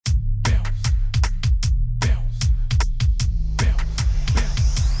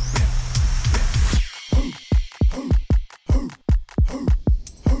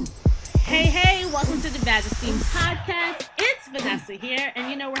Melissa here,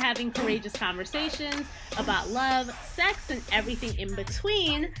 and we're having courageous conversations about love, sex, and everything in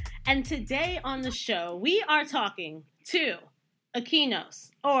between. And today on the show, we are talking to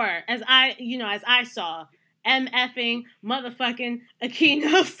Aquinos, or as I saw, MFing motherfucking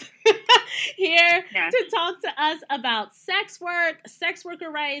Aquinos here to talk to us about sex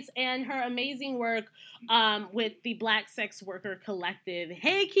worker rights, and her amazing work with the Black Sex Worker Collective.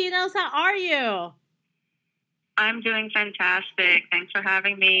 Hey, Aquinos, how are you? I'm doing fantastic. Thanks for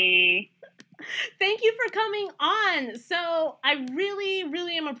having me. Thank you for coming on. So I really,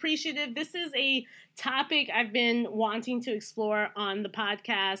 really am appreciative. This is a topic I've been wanting to explore on the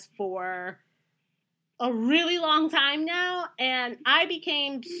podcast for a really long time now, and I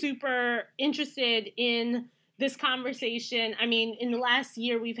became super interested in this conversation. I mean, in the last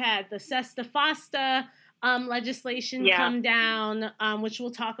year, we've had the SESTA FOSTA legislation come down, which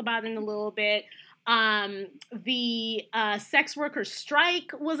we'll talk about in a little bit. The sex worker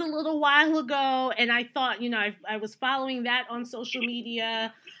strike was a little while ago, and I thought, I was following that on social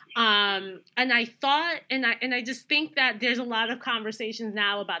media. And I thought, and I just think that there's a lot of conversations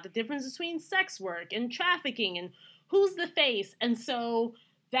now about the difference between sex work and trafficking and who's the face. And so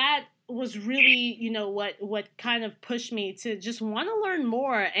that was really, what kind of pushed me to just want to learn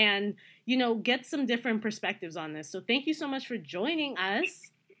more and, get some different perspectives on this. So thank you so much for joining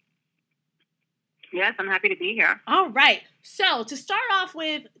us. Yes, I'm happy to be here. All right. So to start off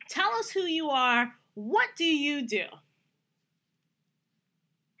with, tell us who you are. What do you do?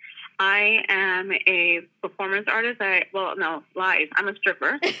 I am a performance artist. I'm a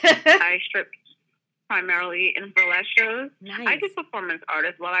stripper. I strip primarily in burlesque shows. Nice. I do performance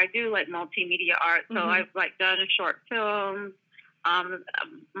artist. Well, I do like multimedia art. So I've done short films.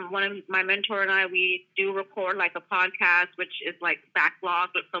 One of my mentor and I, we do record like a podcast, which is like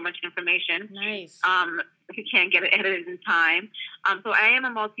backlogged with so much information. Nice. You can't get it edited in time. So I am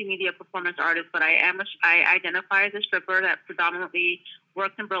a multimedia performance artist, but I identify as a stripper that predominantly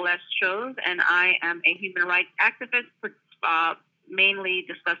works in burlesque shows, and I am a human rights activist, mainly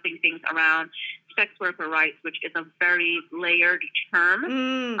discussing things around sex worker rights, which is a very layered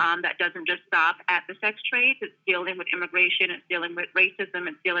term that doesn't just stop at the sex trade. It's dealing with immigration, it's dealing with racism,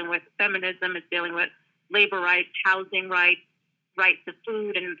 it's dealing with feminism, it's dealing with labor rights, housing rights, rights to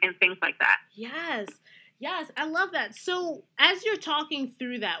food, and things like that. Yes, I love that. So as you're talking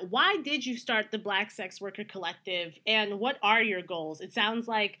through that, why did you start the Black Sex Worker Collective, and what are your goals? It sounds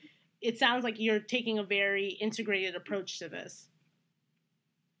like you're taking a very integrated approach to this.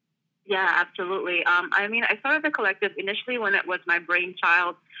 Yeah, absolutely. I started the collective initially when it was my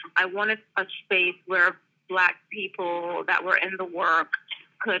brainchild. I wanted a space where Black people that were in the work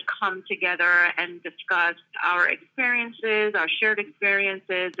could come together and discuss our experiences, our shared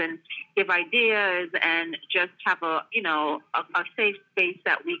experiences, and give ideas, and just have a safe space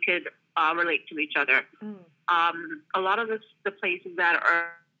that we could relate to each other. A lot of the places that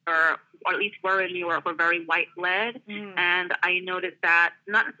are, or at least were in New York, were very white-led, and I noticed that,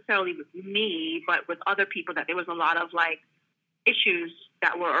 not necessarily with me, but with other people, that there was a lot of issues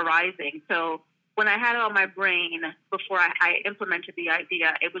that were arising. So when I had it on my brain before I implemented the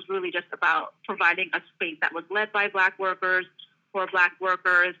idea, it was really just about providing a space that was led by Black workers, for Black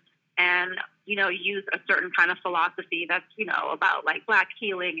workers, and, use a certain kind of philosophy that's, about Black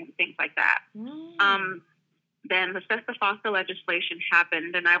healing and things like that. Then the SESTA FOSTA legislation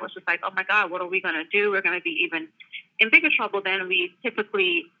happened, and I was just like, oh my God, what are we going to do? We're going to be even in bigger trouble than we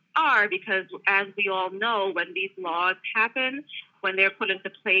typically are, because as we all know, when these laws happen, when they're put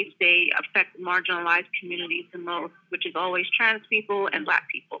into place, they affect marginalized communities the most, which is always trans people and Black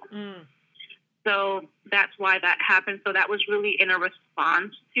people. So that's why that happened. So that was really in a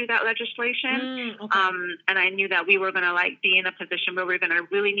response to that legislation. And I knew that we were going to be in a position where we're going to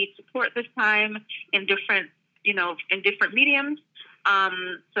really need support this time in different mediums.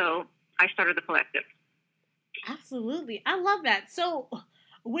 So I started the collective. Absolutely. I love that. So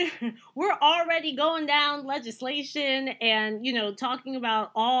we're already going down legislation and, talking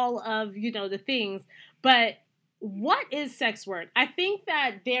about all of, the things, but what is sex work? I think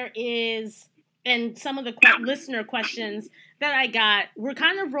that there is, and some of the listener questions that I got were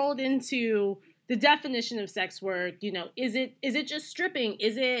kind of rolled into the definition of sex work. Is it just stripping?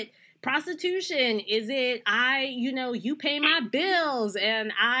 Is it prostitution? Is it you pay my bills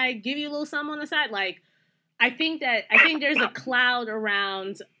and I give you a little something on the side? I think there's a cloud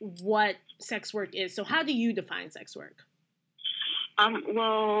around what sex work is. So how do you define sex work?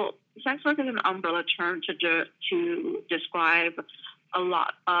 Well, sex work is an umbrella term to describe a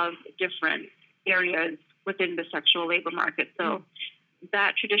lot of different areas within the sexual labor market. So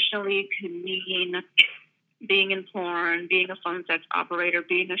that traditionally can mean being in porn, being a phone sex operator,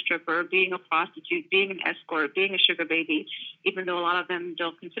 being a stripper, being a prostitute, being an escort, being a sugar baby, even though a lot of them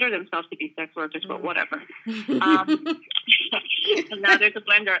don't consider themselves to be sex workers, but whatever. And now there's a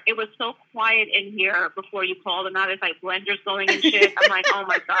blender. It was so quiet in here before you called, and now there's like blenders going and shit. I'm like, oh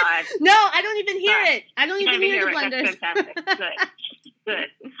my God. No, I don't even hear it. I don't even hear the blenders. That's fantastic. Good.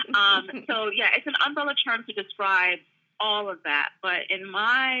 So yeah, it's an umbrella term to describe all of that. But in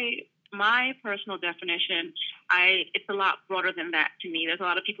my personal definition, it's a lot broader than that to me. There's a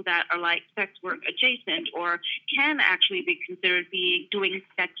lot of people that are like sex work adjacent or can actually be considered doing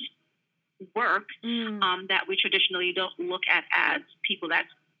sex work that we traditionally don't look at as people that's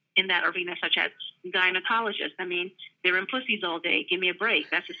in that arena, such as gynecologists. I mean, they're in pussies all day. Give me a break.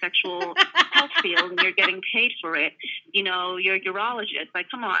 That's a sexual health field, and you're getting paid for it. You know, you're a urologist. Like,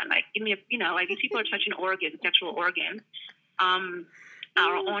 come on. Like, give me like these people are touching organs, sexual organs. Our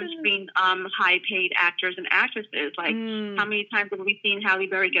on-screen high-paid actors and actresses. Like, how many times have we seen Halle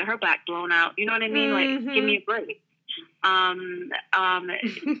Berry get her back blown out? You know what I mean? Like, give me a break. You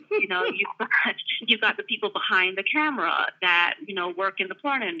know, you've got the people behind the camera that, you know, work in the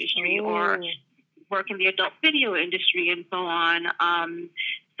porn industry or work in the adult video industry and so on.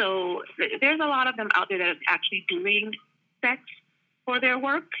 So there's a lot of them out there that are actually doing sex for their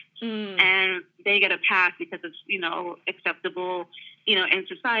work, and they get a pass because it's, you know, acceptable, you know, in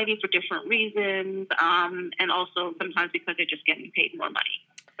society for different reasons, and also sometimes because they're just getting paid more money.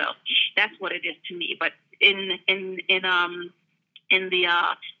 So that's what it is to me. But in the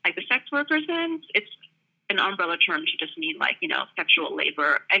like the sex worker sense, it's an umbrella term to just mean like, you know, sexual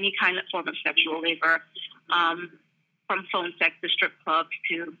labor, any kind of form of sexual labor, from phone sex to strip clubs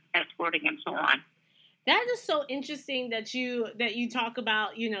to escorting and so on. That is so interesting that you talk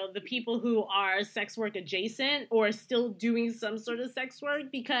about, you know, the people who are sex work adjacent or still doing some sort of sex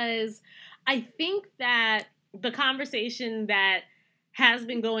work, because I think that the conversation that has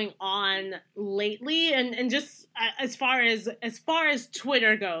been going on lately and just as far as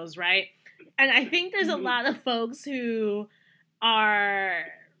Twitter goes, right? And I think there's a lot of folks who are,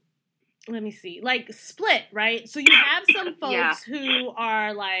 let me see, like split, right? So you have some folks who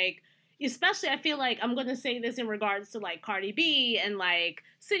are like, especially I feel like I'm going to say this in regards to like Cardi B and like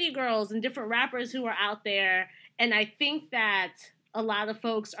City Girls and different rappers who are out there. And I think that a lot of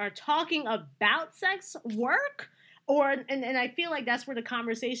folks are talking about sex work, and I feel like that's where the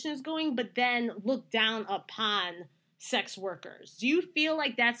conversation is going, but then look down upon sex workers. Do you feel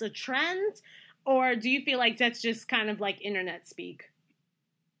like that's a trend, or do you feel like that's just kind of like internet speak?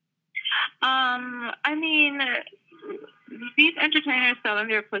 I mean, these entertainers selling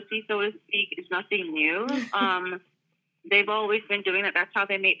their pussy, so to speak, is nothing new. They've always been doing it. That's how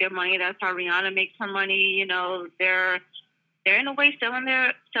they make their money. That's how Rihanna makes her money. You know, they're in a way selling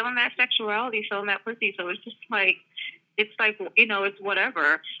that sexuality, selling that pussy. So it's just like, you know, it's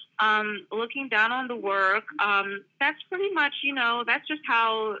whatever. Looking down on the work, that's pretty much, you know, that's just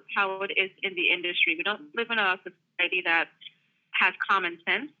how it is in the industry. We don't live in a society that has common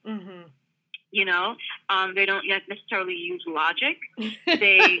sense. Mm-hmm. You know, they don't yet necessarily use logic.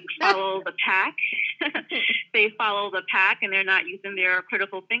 They follow the pack. They follow the pack, and they're not using their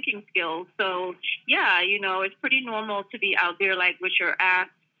critical thinking skills. So, yeah, you know, it's pretty normal to be out there, like, with your ass,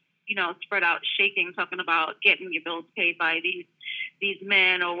 you know, spread out, shaking, talking about getting your bills paid by these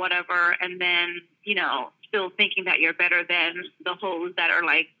men or whatever, and then, you know, still thinking that you're better than the hoes that are,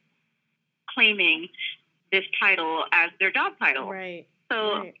 like, claiming this title as their job title. Right.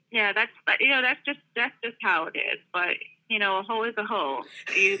 So yeah, that's just how it is. But you know, a hoe is a hoe.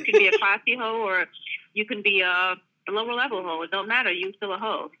 You can be a classy hoe, or you can be a lower level hoe. It don't matter. You're still a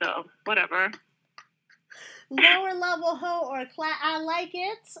hoe. So whatever. Lower level hoe or class. I like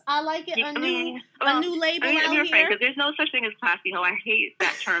it. A new label out here. Because there's no such thing as classy hoe. I hate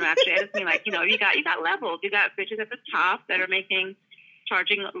that term. Actually, I just mean like, you know, you got levels. You got bitches at the top that are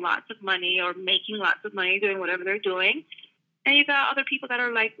charging lots of money or making lots of money doing whatever they're doing. And you got other people that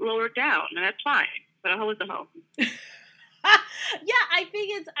are like lower down, and that's fine. But a hoe is a hoe.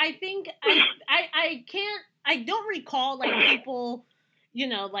 I don't recall like people, you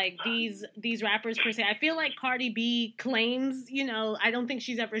know, like these rappers per se. I feel like Cardi B claims, you know, I don't think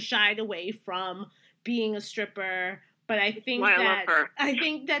she's ever shied away from being a stripper. But I think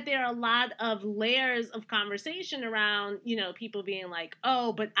that there are a lot of layers of conversation around, you know, people being like,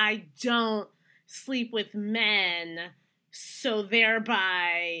 oh, but I don't sleep with men, so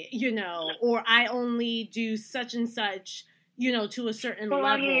thereby, you know, or I only do such and such, you know, to a certain level.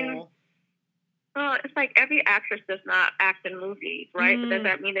 I mean, well, it's like every actress does not act in movies, right? But does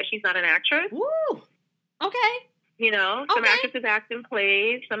that mean that she's not an actress? Woo! Okay. You know, some actresses act in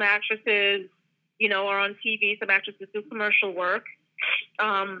plays. Some actresses, or on TV, some actresses do commercial work.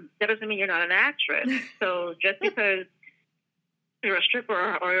 That doesn't mean you're not an actress. So just because you're a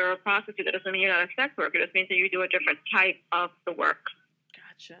stripper or you're a prostitute, that doesn't mean you're not a sex worker. It just means that you do a different type of the work.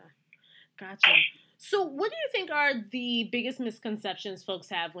 Gotcha. So what do you think are the biggest misconceptions folks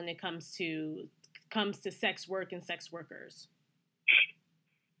have when it comes to sex work and sex workers?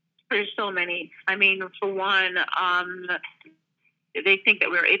 There's so many. I mean, for one, they think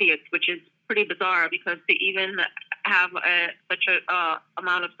that we're idiots, which is pretty bizarre, because to even have such a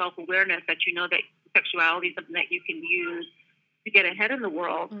amount of self-awareness that you know that sexuality is something that you can use to get ahead in the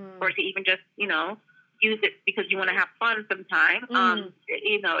world, or to even just, use it because you want to have fun sometime.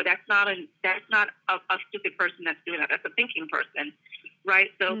 That's not a stupid person that's doing that. That's a thinking person, right?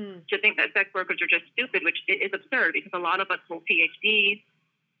 So to think that sex workers are just stupid, which is absurd, because a lot of us hold PhDs,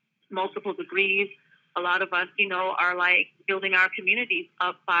 multiple degrees. A lot of us, are like building our communities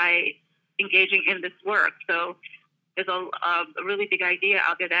up by engaging in this work. So there's a really big idea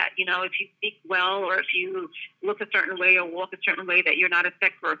out there that, if you speak well, or if you look a certain way or walk a certain way, that you're not a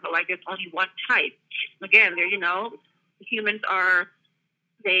sex worker. Like, there's only one type. Again, humans are,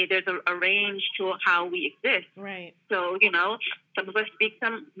 there's a range to how we exist. Right. So, some of us speak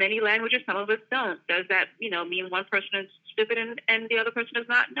many languages, some of us don't. Does that, mean one person is stupid and the other person is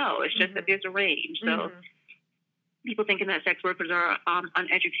not? No, it's just that there's a range. So people thinking that sex workers are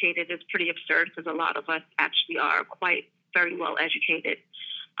uneducated is pretty absurd, because a lot of us actually are quite very well educated.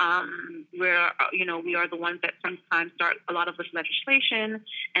 We are the ones that sometimes start a lot of this legislation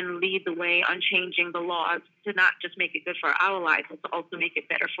and lead the way on changing the laws to not just make it good for our lives, but to also make it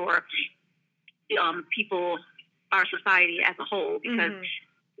better for people, our society as a whole. Because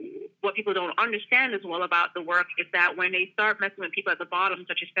what people don't understand as well about the work is that when they start messing with people at the bottom,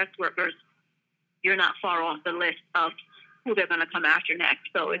 such as sex workers, you're not far off the list of who they're going to come after next.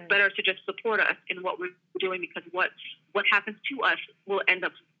 So it's better to just support us in what we're doing, because what happens to us will end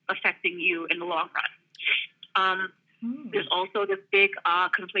up affecting you in the long run. There's also this big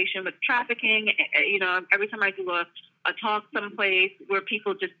conflation with trafficking. Every time I do a talk someplace where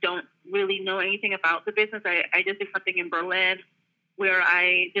people just don't really know anything about the business, I just did something in Berlin where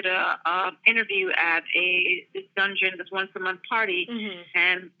I did a interview at this dungeon, this once-a-month party.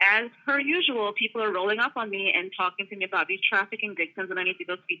 And as per usual, people are rolling up on me and talking to me about these trafficking victims, and I need to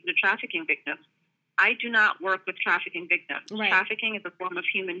go speak to the trafficking victims. I do not work with trafficking victims. Right. Trafficking is a form of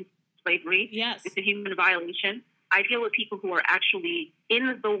human slavery. Yes. It's a human violation. I deal with people who are actually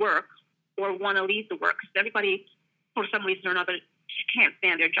in the work or want to leave the work, because everybody, for some reason or another, can't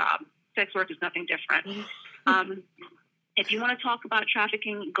stand their job. Sex work is nothing different. If you want to talk about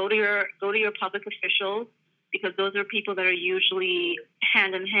trafficking, go to your public officials, because those are people that are usually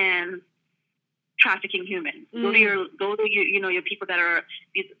hand in hand trafficking humans. Go to your people that are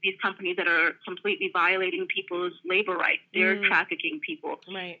these companies that are completely violating people's labor rights. They're trafficking people.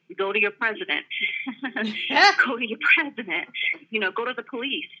 Right. Go to your president. Go to your president. Go to the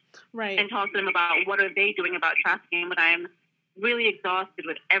police. Right. And talk to them about what are they doing about trafficking. But I'm really exhausted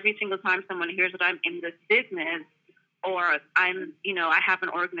with every single time someone hears that I'm in this business, or I'm, I have an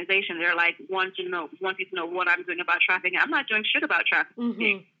organization. They're like, want you to know what I'm doing about trafficking. I'm not doing shit about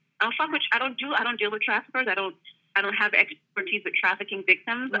trafficking. I don't deal with traffickers. I don't have expertise with trafficking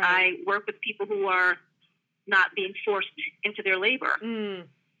victims. Right. I work with people who are not being forced into their labor. I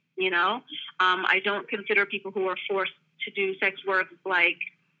don't consider people who are forced to do sex work like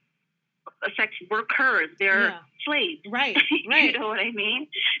sex workers. They're slaves. Right. You know what I mean?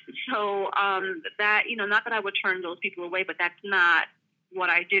 So that, not that I would turn those people away, but that's not what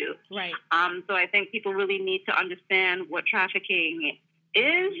I do. Right. So I think people really need to understand what trafficking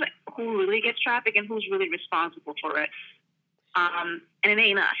is, who really gets trafficked, and who's really responsible for it. And it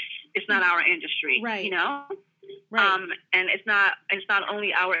ain't us. It's not our industry. Right. Right. And it's not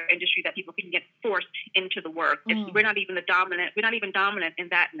only our industry that people can get forced into the work. We're not even dominant in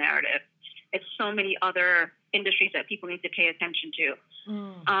that narrative. It's so many other industries that people need to pay attention to.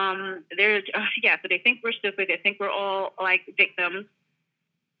 So they think we're stupid. They think we're all like victims.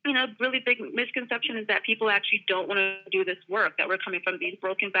 Really big misconception is that people actually don't want to do this work, that we're coming from these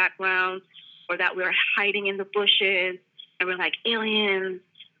broken backgrounds, or that we're hiding in the bushes and we're like aliens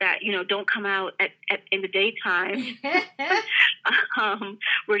that, don't come out in the daytime.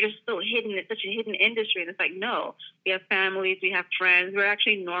 We're just so hidden. It's such a hidden industry. And it's like, no, we have families, we have friends. We're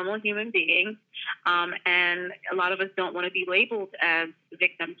actually normal human beings. And a lot of us don't want to be labeled as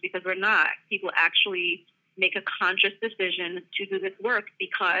victims, because we're not. People actually make a conscious decision to do this work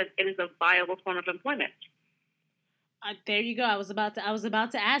because it is a viable form of employment. There you go. I was about to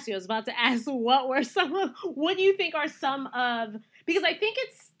ask you. what do you think are some of, because I think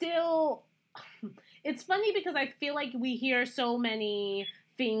it's still, it's funny because I feel like we hear so many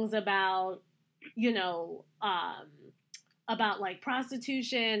things about, you know, about like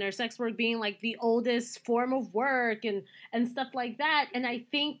prostitution or sex work being like the oldest form of work and stuff like that. And I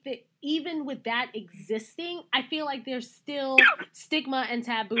think that even with that existing, I feel like there's still stigma and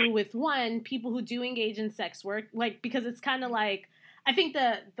taboo with people who do engage in sex work, like, because it's kind of like, I think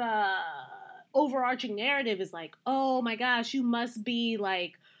the overarching narrative is like, oh my gosh, you must be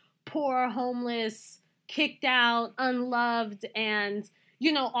like poor, homeless, kicked out, unloved, and,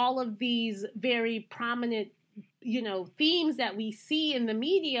 you know, all of these very prominent, you know, themes that we see in the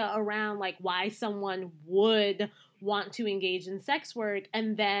media around like why someone would want to engage in sex work.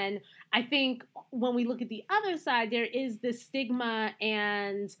 And then I think when we look at the other side, there is this stigma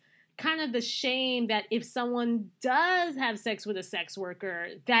and kind of the shame that if someone does have sex with a sex worker,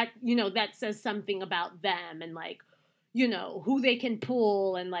 that, you know, that says something about them and like, you know, who they can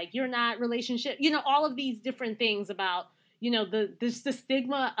pull and like, you're not relationship, you know, all of these different things about, you know, the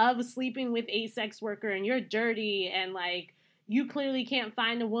stigma of sleeping with a sex worker and you're dirty and like you clearly can't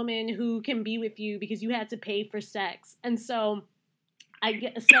find a woman who can be with you because you had to pay for sex. And so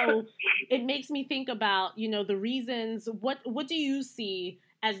so it makes me think about, you know, the reasons, what do you see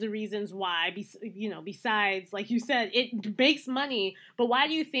as the reasons why, you know, besides, like you said, it makes money, but why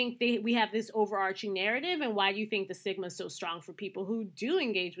do you think we have this overarching narrative, and why do you think the stigma is so strong for people who do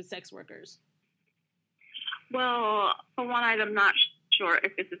engage with sex workers? Well, for one, I'm not sure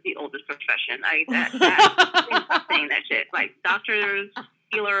if this is the oldest profession. That's saying that shit. Like doctors,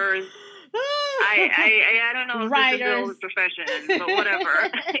 healers. I don't know if this is the oldest profession, but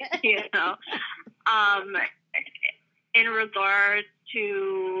whatever. You know. In regards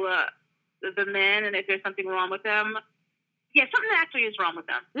to the men, and if there's something wrong with them, yeah, something actually is wrong with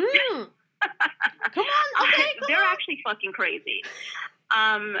them. Come on, okay, they're actually fucking crazy.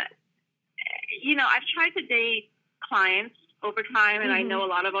 You know, I've tried to date clients over time, and I know a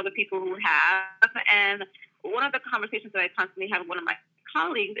lot of other people who have. And one of the conversations that I constantly have with one of my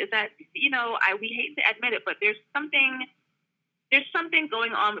colleagues is that, you know, we hate to admit it, but there's something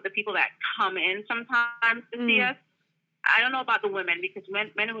going on with the people that come in sometimes to see us. I don't know about the women, because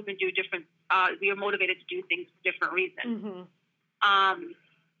men and women do different. We are motivated to do things for different reasons.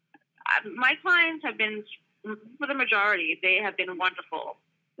 My clients have been, for the majority, they have been wonderful.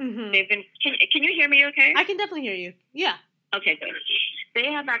 They've been. Can you hear me? Okay. I can definitely hear you. Yeah. Okay, good.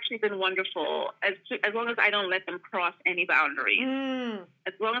 They have actually been wonderful as long as I don't let them cross any boundaries.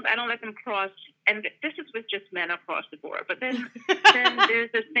 As long as I don't let them cross, and this is with just men across the board. But then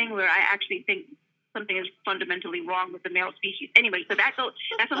there's this thing where I actually think something is fundamentally wrong with the male species. Anyway, so that's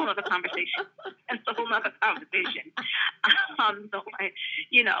a whole other conversation. That's a whole other conversation. So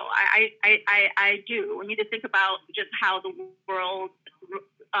I do. We need to think about just how the world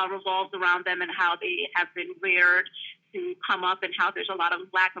revolves around them and how they have been reared to come up, and how there's a lot of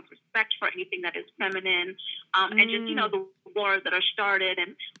lack of respect for anything that is feminine, and just, you know, the wars that are started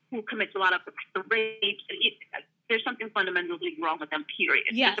and who commits a lot of the rapes. There's something fundamentally wrong with them, period.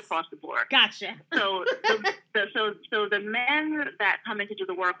 Yes. Just across the board. Gotcha. So the men that come in to do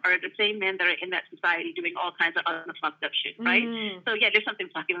the work are the same men that are in that society doing all kinds of other fucked up shit, right? So yeah, there's something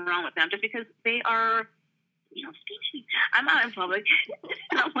fucking wrong with them just because they are, you know, speaking. I'm out in public.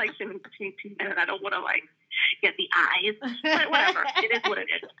 I'm like sitting between two men, and I don't want to like get the eyes, but whatever. It is what it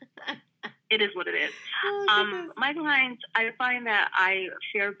is. It is what it is. My clients, I find that I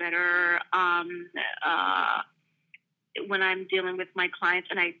fare better when I'm dealing with my clients,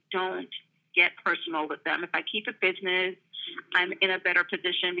 and I don't get personal with them. If I keep it business, I'm in a better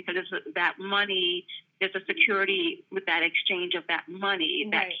position because it's that money. There's a security with that exchange of that money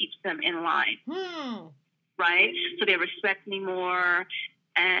that keeps them in line. Right? So they respect me more,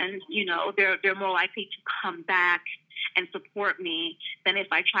 and, you know, they're more likely to come back and support me than if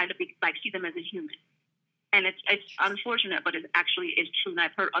I try to see them as a human. And it's unfortunate, but it actually is true. And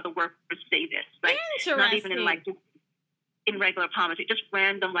I've heard other workers say this, like not even in like in regular comedy, just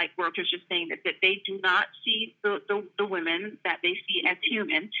random like workers just saying that they do not see the women that they see as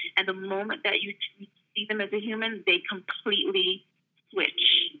human, and the moment that you see them as a human, they completely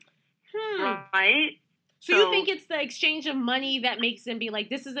switch. Right? So you think it's the exchange of money that makes them be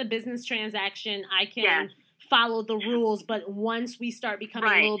like, this is a business transaction, I can follow the rules, but once we start becoming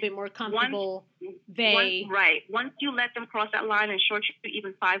a little bit more comfortable, once you let them cross that line and short you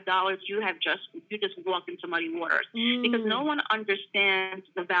even $5, you just walked into muddy waters. Because no one understands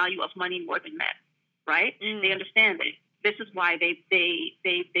the value of money more than men, right? They understand it. This is why they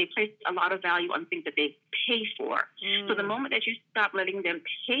place a lot of value on things that they pay for. So the moment that you stop letting them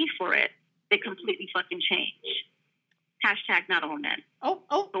pay for it, they completely fucking change. Hashtag not all men.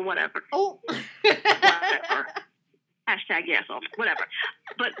 Oh. But whatever. Oh. Whatever. Hashtag yes, whatever.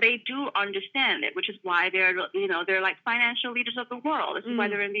 But they do understand it, which is why they're like financial leaders of the world. This is why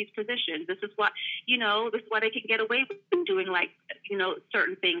they're in these positions. This is why, this is why they can get away with doing like,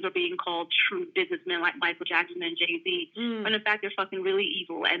 certain things or being called true businessmen like Michael Jackson and Jay-Z. When in fact they're fucking really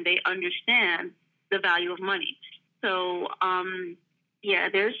evil and they understand the value of money. So,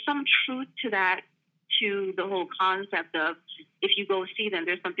 there's some truth to that, to the whole concept of if you go see them,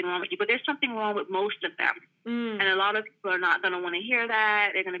 there's something wrong with you. But there's something wrong with most of them. And a lot of people are not going to want to hear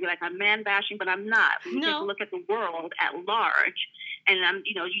that. They're going to be like, I'm man bashing, but I'm not. When you take a look at the world at large, and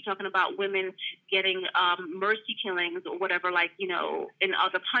you're talking about women getting mercy killings or whatever, like, in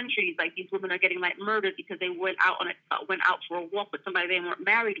other countries, like these women are getting like murdered because they went out for a walk with somebody they weren't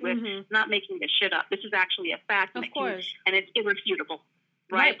married with, not making this shit up. This is actually a fact. Of course. And it's irrefutable.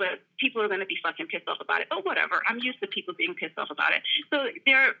 Right? But people are going to be fucking pissed off about it. But whatever. I'm used to people being pissed off about it. So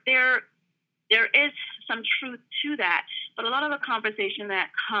there is some truth to that. But a lot of the conversation that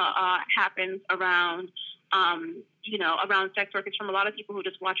happens around, around sex work is from a lot of people who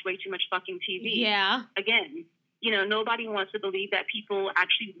just watch way too much fucking TV. Yeah. Again, nobody wants to believe that people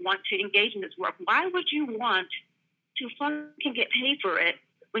actually want to engage in this work. Why would you want to fucking get paid for it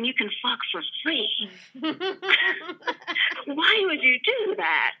when you can fuck for free? Why would you do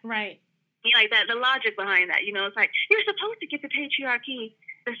that? Right. Like that, the logic behind that, it's like, you're supposed to get the patriarchy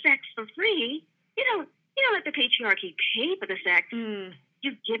the sex for free. You don't let the patriarchy pay for the sex.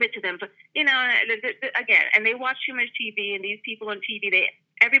 You give it to them. But, again, and they watch too much TV, and these people on TV,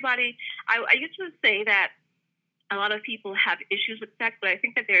 I used to say that a lot of people have issues with sex, but I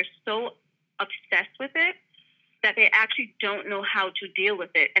think that they're so obsessed with it that they actually don't know how to deal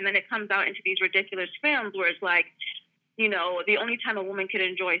with it. And then it comes out into these ridiculous films where it's like, the only time a woman can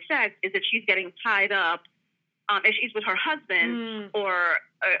enjoy sex is if she's getting tied up, if she's with her husband, or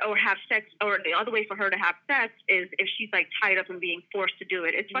have sex, or the other way for her to have sex is if she's like tied up and being forced to do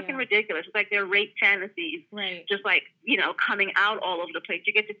it. It's fucking ridiculous. It's like they're rape fantasies, right? Just like, coming out all over the place.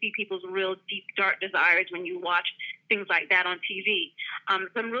 You get to see people's real deep, dark desires when you watch things like that on TV. So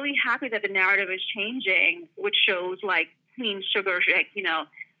I'm really happy that the narrative is changing, which shows like Queen Sugar, like,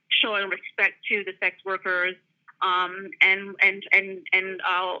 showing respect to the sex workers, and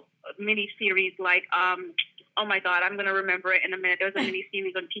mini series like, oh my God, I'm going to remember it in a minute. There was a mini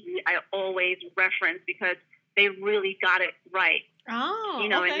series on TV I always reference because they really got it right. Oh,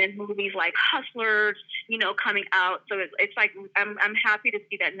 okay. And then movies like Hustlers, coming out. So it's like, I'm happy to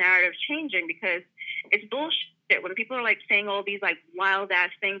see that narrative changing because it's bullshit. When people are like saying all these like wild ass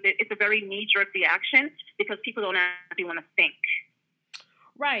things, it's a very knee jerk reaction because people don't actually want to think.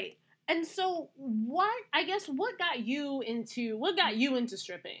 Right. And so what got you into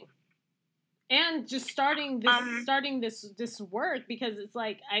stripping? And just starting this work, because it's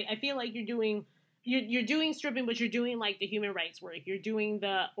like I feel like you're doing stripping, but you're doing like the human rights work. You're doing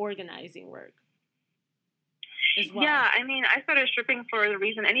the organizing work as well. Yeah, I mean, I started stripping for the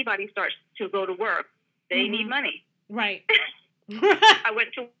reason anybody starts to go to work. They need money. Right. I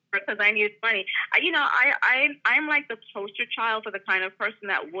went to work because I needed money. I'm like the poster child for the kind of person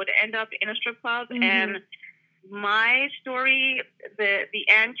that would end up in a strip club. And my story, the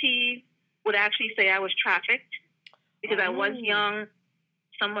auntie would actually say I was trafficked because I was young.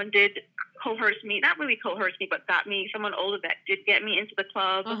 Someone did coerce me, not really coerce me, but got me, someone older that did get me into the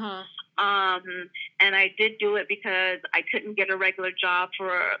club. And I did do it because I couldn't get a regular job for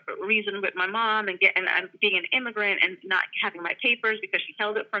a reason with my mom and being an immigrant and not having my papers because she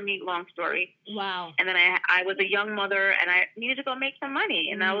held it from me. Long story. Wow. And then I was a young mother and I needed to go make some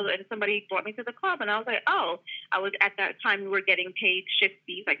money. And and somebody brought me to the club and I was like, at that time we were getting paid shift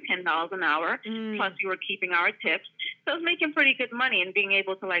fees, like $10 an hour. Plus we were keeping our tips. So I was making pretty good money and being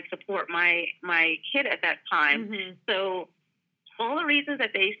able to like support my kid at that time. So all the reasons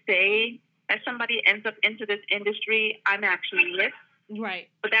that they say that somebody ends up into this industry, I'm actually with. Right.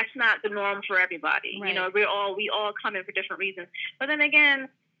 But that's not the norm for everybody. Right. We all come in for different reasons. But then again,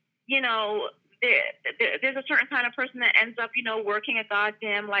 there's a certain kind of person that ends up, working a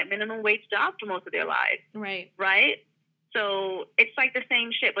goddamn like minimum wage job for most of their lives. Right. Right? So it's like the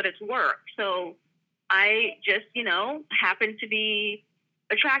same shit, but it's work. So I just, happen to be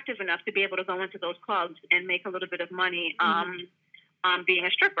attractive enough to be able to go into those clubs and make a little bit of money being a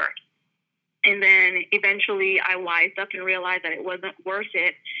stripper. And then eventually I wised up and realized that it wasn't worth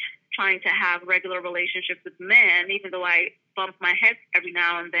it trying to have regular relationships with men, even though I bump my head every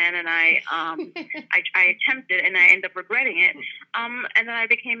now and then and I attempted and I end up regretting it. And then I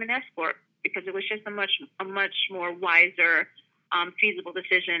became an escort because it was just a much more wiser, feasible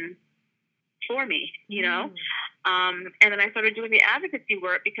decision for me, And then I started doing the advocacy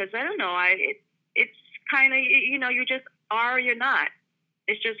work because I don't know, it's kind of, you just are or you're not.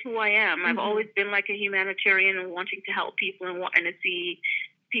 It's just who I am. Mm-hmm. I've always been like a humanitarian and wanting to help people and wanting to see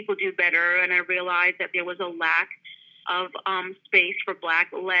people do better. And I realized that there was a lack of space for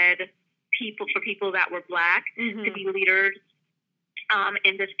Black-led people, for people that were Black, mm-hmm. to be leaders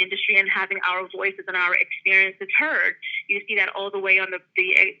in this industry and having our voices and our experiences heard. You see that all the way on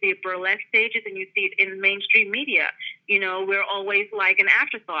the burlesque stages, and you see it in mainstream media. We're always like an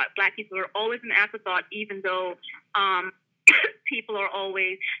afterthought. Black people are always an afterthought, even though people are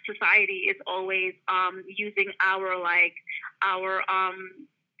always, society is always using our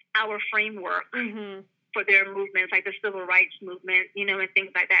framework. Mm-hmm. for their movements, like the civil rights movement, and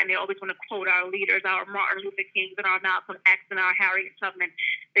things like that. And they always want to quote our leaders, our Martin Luther Kings and our Malcolm X and our Harriet Tubman.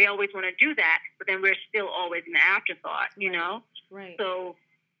 They always want to do that, but then we're still always an afterthought, Right. So,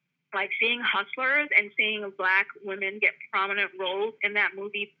 like seeing Hustlers and seeing Black women get prominent roles in that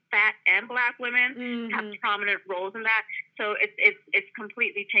movie, fat and Black women mm-hmm. have prominent roles in that. So it's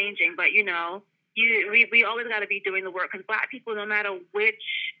completely changing. But we always got to be doing the work, because Black people, no matter which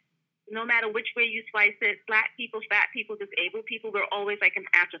way you slice it, Black people, fat people, disabled people, we're always like an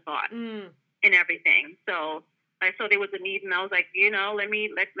afterthought in everything. So I saw there was a need, and I was like, let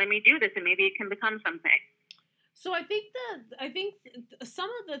me do this, and maybe it can become something. So I think some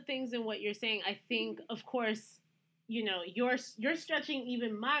of the things in what you're saying, I think, of course, you're stretching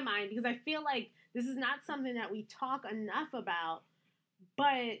even my mind, because I feel like this is not something that we talk enough about.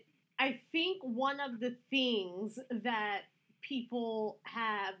 But I think one of the things that people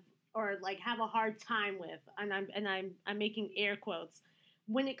have, or like have a hard time with, and I'm making air quotes,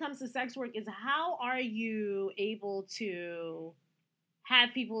 when it comes to sex work, is how are you able to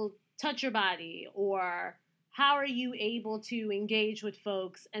have people touch your body, or how are you able to engage with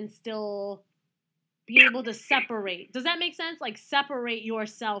folks and still be able to separate? Does that make sense? Like, separate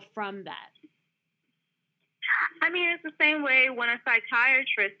yourself from that. I mean, it's the same way when a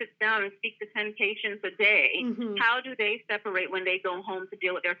psychiatrist sits down and speaks to 10 patients a day. Mm-hmm. How do they separate when they go home to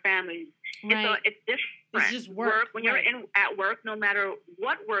deal with their families? Right. It's different. It's just work. When you're at work, no matter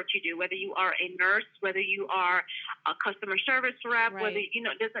what work you do, whether you are a nurse, whether you are a customer service rep, whether,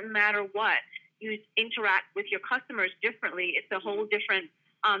 it doesn't matter what. You interact with your customers differently. It's a whole different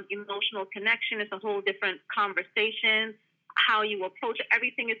emotional connection. It's a whole different conversation. How you approach it,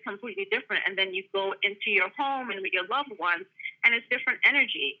 everything is completely different. And then you go into your home and with your loved ones, and it's different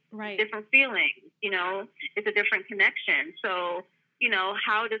energy, right? Different feelings. It's a different connection. So,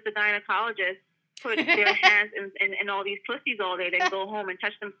 how does the gynecologist put their hands in all these pussies all day, then go home and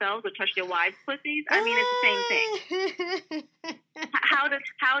touch themselves or touch their wives' pussies? I mean, it's the same thing. How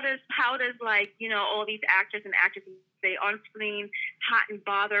does like, all these actors and actresses stay on screen, hot and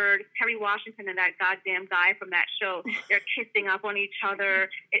bothered? Kerry Washington and that goddamn guy from that show, they're kissing up on each other,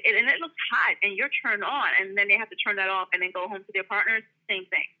 and it looks hot, and you're turned on, and then they have to turn that off and then go home to their partners. Same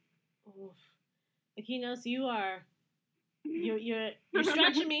thing. Oof. Aquinos, you're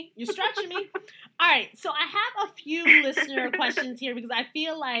stretching me. You're stretching me. All right, so I have a few listener questions here, because I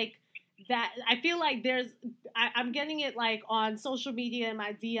feel like I'm getting it like on social media in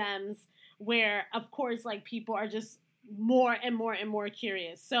my DMs, where of course like people are just more and more and more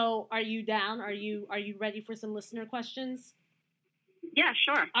curious. So are you down? Are you ready for some listener questions? Yeah,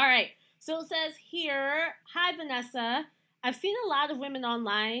 sure. All right. So it says here, hi Vanessa. I've seen a lot of women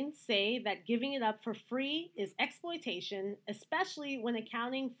online say that giving it up for free is exploitation, especially when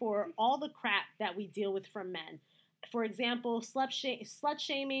accounting for all the crap that we deal with from men. For example, slut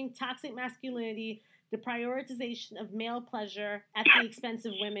shaming, toxic masculinity, the prioritization of male pleasure at the expense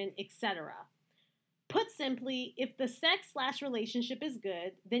of women, etc. Put simply, if the sex/relationship is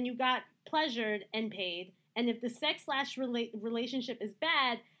good, then you got pleasured and paid. And if the sex/relationship is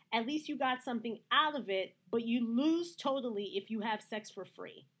bad, at least you got something out of it, but you lose totally if you have sex for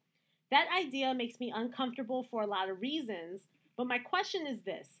free. That idea makes me uncomfortable for a lot of reasons, but my question is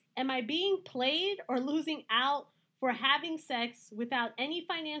this: am I being played or losing out for having sex without any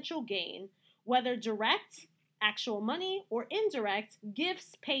financial gain, whether direct, actual money, or indirect,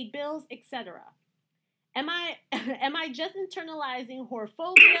 gifts, paid bills, etc.? Am I just internalizing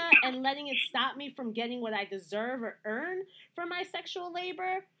whorephobia and letting it stop me from getting what I deserve or earn for my sexual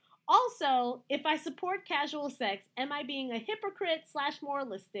labor? Also, if I support casual sex, am I being a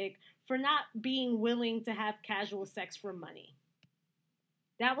hypocrite/moralistic for not being willing to have casual sex for money?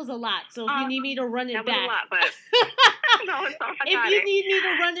 That was a lot. So if you need me to run it back. That was a lot, but no, it's all if you need me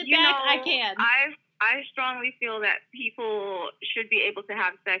to run it back, I can. I strongly feel that people should be able to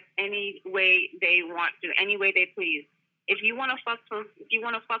have sex any way they want to, any way they please. If you want to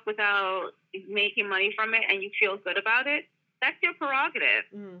fuck without making money from it and you feel good about it, that's your prerogative.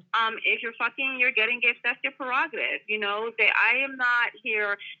 If you're fucking, you're getting gifts, that's your prerogative. You know, I am not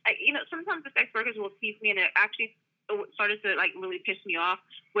here. You know, sometimes the sex workers will tease me, and it actually started to like really piss me off.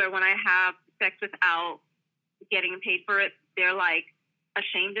 Where when I have sex without getting paid for it, they're like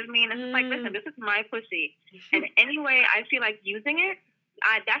ashamed of me, and it's just like, listen, this is my pussy, and anyway I feel like using it,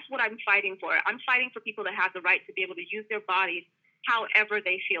 that's what I'm fighting for. I'm fighting for people to have the right to be able to use their bodies however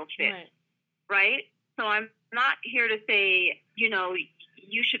they feel fit, right? So I'm not here to say, you know,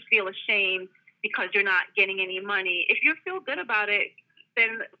 you should feel ashamed because you're not getting any money. If you feel good about it,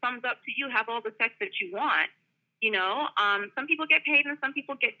 then thumbs up to you. Have all the sex that you want. You know, some people get paid and some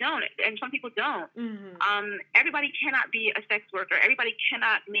people don't, and some people don't. Everybody cannot be a sex worker. Everybody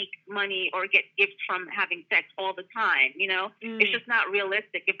cannot make money or get gifts from having sex all the time. You know, it's just not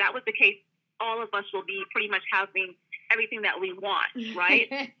realistic. If that was the case, all of us will be pretty much having everything that we want, right?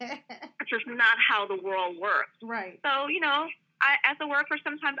 It's just not how the world works. Right. So, you know, as a worker,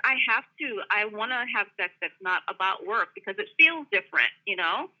 sometimes I want to have sex that's not about work because it feels different, you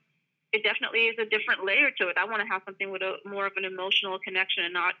know? It definitely is a different layer to it. I want to have something with more of an emotional connection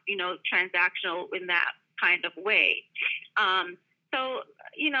and not, you know, transactional in that kind of way. So,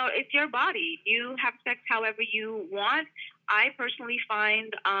 you know, it's your body. You have sex however you want. I personally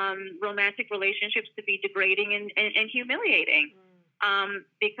find romantic relationships to be degrading and humiliating.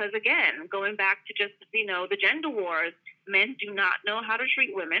 Because, again, going back to just, you know, the gender wars, men do not know how to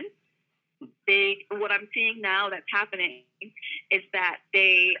treat women. What I'm seeing now that's happening is that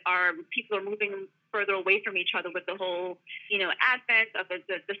people are moving further away from each other with the whole, you know, advent of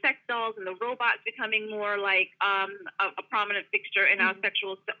the sex dolls and the robots becoming more like a prominent fixture in our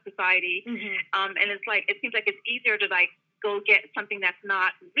sexual society. And it's like, it seems like it's easier to like go get something that's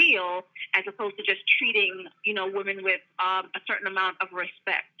not real as opposed to just treating, you know, women with a certain amount of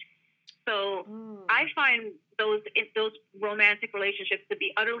respect. So I find those romantic relationships to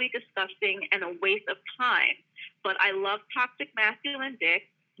be utterly disgusting and a waste of time. But I love toxic masculine dick,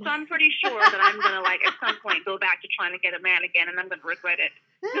 so I'm pretty sure that I'm gonna like at some point go back to trying to get a man again, and I'm gonna regret it.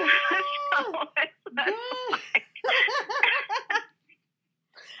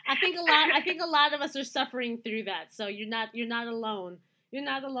 I think a lot of us are suffering through that. So you're not alone. You're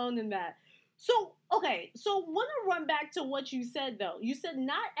not alone in that. So, okay, so want to run back to what you said, though. You said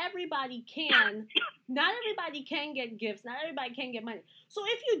not everybody can get gifts, not everybody can get money. So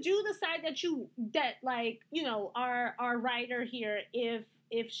if you do decide that like, you know, our writer here,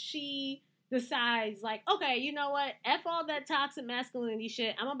 if she decides like, okay, you know what, F all that toxic masculinity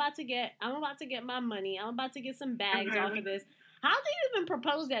shit, I'm about to get my money, I'm about to get some bags off of this. How do you even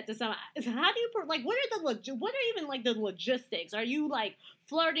propose that to someone? How do you like? What are even like the logistics? Are you like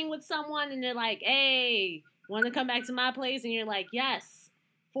flirting with someone and they're like, "Hey, want to come back to my place?" And you're like, "Yes,"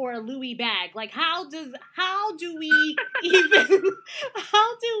 for a Louis bag. Like, how do we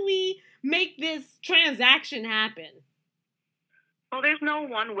make this transaction happen? Well, there's no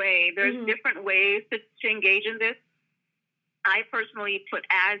one way. There's different ways to engage in this. I personally put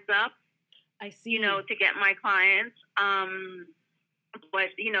ads up. I see. You know, to get my clients. But,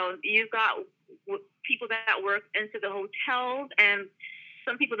 you know, you've got people that work into the hotels and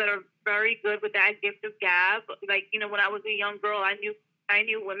some people that are very good with that gift of gab. Like, you know, when I was a young girl, I knew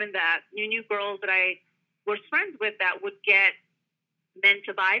girls that I was friends with that would get men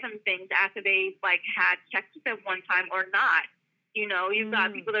to buy them things after they, like, had sex with them one time or not. You know, you've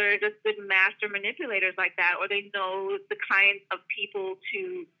got people that are just good master manipulators like that, or they know the kind of people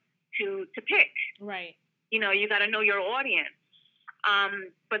to pick. Right. You know, you got to know your audience.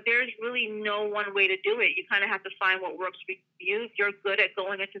 But there's really no one way to do it. You kind of have to find what works for you. If you're good at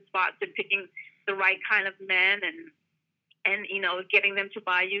going into spots and picking the right kind of men and you know, getting them to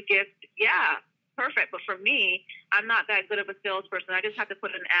buy you gifts, yeah, perfect. But for me, I'm not that good of a salesperson. I just have to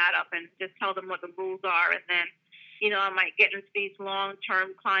put an ad up and just tell them what the rules are, and then, you know, I might get into these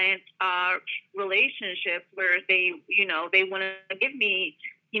long-term client relationships where they, you know, they want to give me,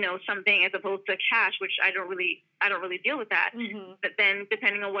 you know, something as opposed to cash, which I don't really deal with that. But then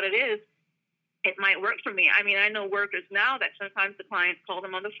depending on what it is, it might work for me. I mean, I know workers now that sometimes the clients call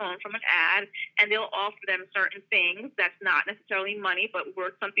them on the phone from an ad and they'll offer them certain things that's not necessarily money, but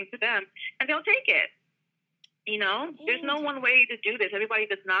worth something to them, and they'll take it. You know, there's no one way to do this. Everybody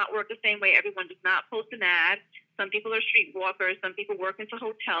does not work the same way. Everyone does not post an ad. Some people are streetwalkers. Some people work into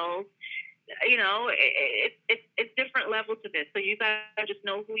hotels. You know, it's different levels to this. So you gotta just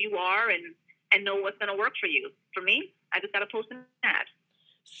know who you are and know what's gonna work for you. For me, I just gotta post an ad.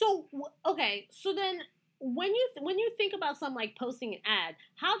 So okay, so then when you think about something like posting an ad,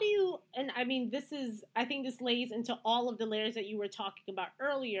 how do you? And I mean, I think this lays into all of the layers that you were talking about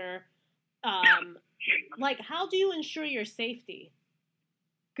earlier. Like, how do you ensure your safety?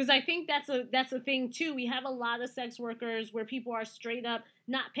 Because I think that's a thing too. We have a lot of sex workers where people are straight up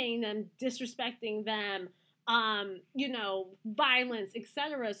not paying them, disrespecting them, violence,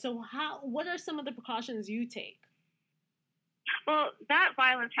 etc. So what are some of the precautions you take? Well, that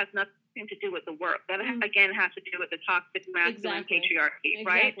violence has nothing to do with the work. That again has to do with the toxic masculine patriarchy,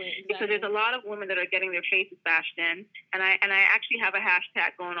 right? Exactly. Because there's a lot of women that are getting their faces bashed in, and I actually have a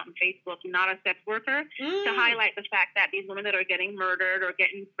hashtag going on Facebook, not a sex worker, to highlight the fact that these women that are getting murdered or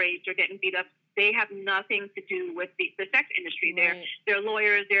getting raped or getting beat up, they have nothing to do with the sex industry. Right. They're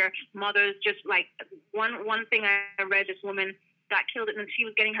lawyers, they're mothers. Just like one thing I read, this woman got killed, and she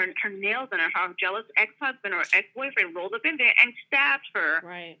was getting her nails in her jealous ex-husband or ex-boyfriend rolled up in there and stabbed her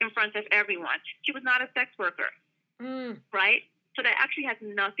in front of everyone. She was not a sex worker, right? So that actually has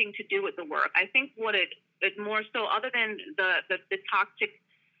nothing to do with the work. I think what it more so, other than the toxic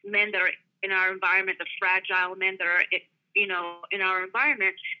men that are in our environment, the fragile men that are in our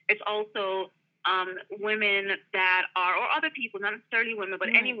environment, it's also women that are, or other people, not necessarily women, but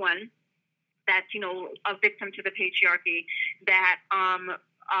anyone that's, a victim to the patriarchy, that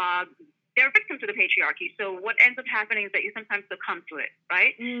they're a victim to the patriarchy. So what ends up happening is that you sometimes succumb to it,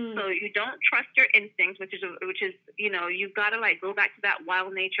 right? So you don't trust your instincts, which is you've got to like go back to that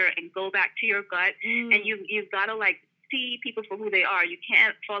wild nature and go back to your gut, and you've got to like see people for who they are. You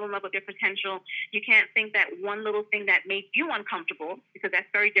can't fall in love with their potential. You can't think that one little thing that made you uncomfortable, because that's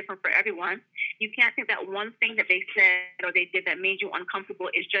very different for everyone. You can't think that one thing that they said or they did that made you uncomfortable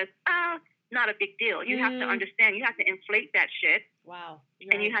is just not a big deal. You have to understand. You have to inflate that shit. Wow.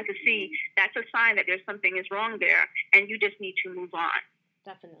 And you have to see that's a sign that there's something is wrong there, and you just need to move on.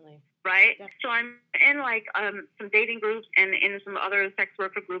 Definitely. Right? So I'm in like some dating groups and in some other sex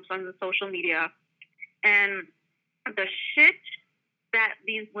worker groups on the social media, and the shit that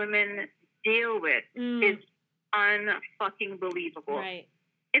these women deal with is unfucking believable. Right.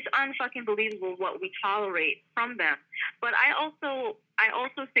 It's unfucking believable what we tolerate from them. But I also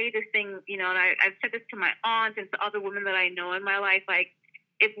say this thing, and I've said this to my aunt and to other women that I know in my life, like,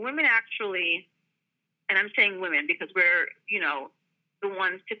 if women actually, and I'm saying women because we're, the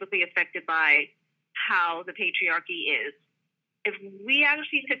ones typically affected by how the patriarchy is, if we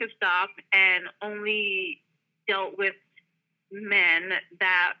actually took a stop and only dealt with men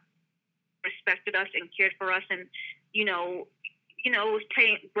that respected us and cared for us and, was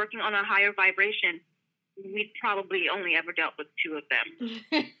working on a higher vibration, we'd probably only ever dealt with two of them.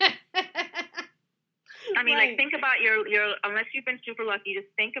 I mean, like, think about your, unless you've been super lucky, just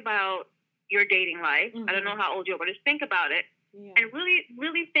think about your dating life. I don't know how old you are, but just think about it. Yeah. And really,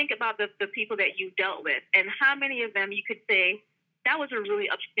 really think about the people that you dealt with and how many of them you could say, that was a really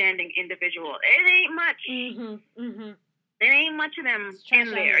upstanding individual. It ain't much. There ain't much of them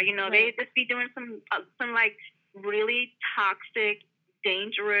in there. They just be doing some like really toxic,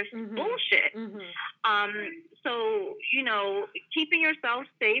 dangerous bullshit. So, keeping yourself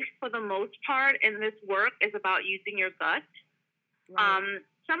safe for the most part in this work is about using your gut. Right.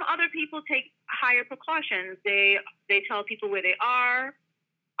 Some other people take higher precautions. They tell people where they are.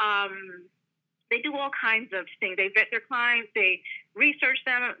 They do all kinds of things. They vet their clients. They research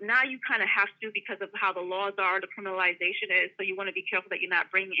them. Now you kind of have to, because of how the laws are, the criminalization is. So you want to be careful that you're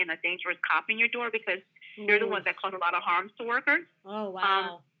not bringing in a dangerous cop in your door, because they're the ones that cause a lot of harm to workers. Oh,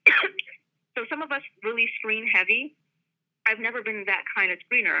 wow. So some of us really screen heavy. I've never been that kind of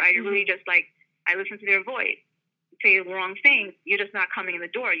screener. I really just I listen to their voice. Say the wrong things, you're just not coming in the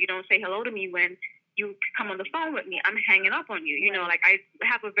door. You don't say hello to me when you come on the phone with me. I'm hanging up on you. I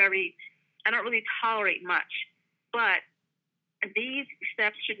have I don't really tolerate much. But these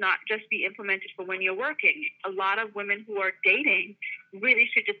steps should not just be implemented for when you're working. A lot of women who are dating really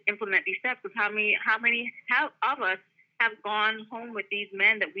should just implement these steps. Because how many of us have gone home with these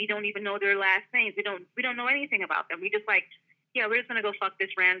men that we don't even know their last names? We don't know anything about them. We just we're just gonna go fuck this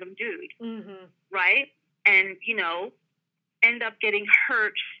random dude, right? And end up getting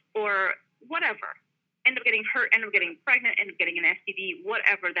hurt or whatever. End up getting hurt, end up getting pregnant, end up getting an STD,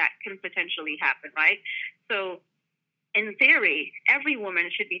 whatever that can potentially happen, right? So in theory, every woman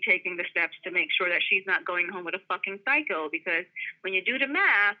should be taking the steps to make sure that she's not going home with a fucking psycho, because when you do the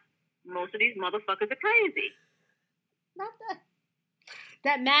math, most of these motherfuckers are crazy. Not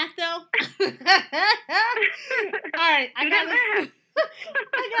that math, though. All right, I got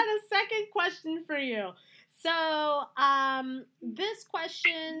a second question for you. So, this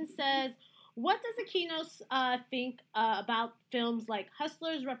question says, What does Aquinos think about films like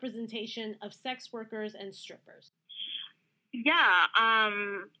Hustlers' representation of sex workers and strippers? Yeah,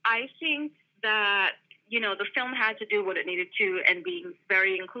 I think that, the film had to do what it needed to and being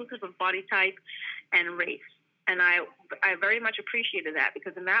very inclusive of body type and race. And I very much appreciated that,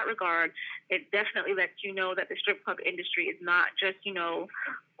 because in that regard, it definitely lets you know that the strip club industry is not just,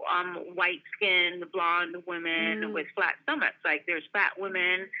 white-skinned, blonde women with flat stomachs. Like, there's fat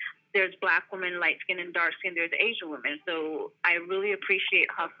women, there's black women, light-skinned and dark-skinned, there's Asian women. So I really appreciate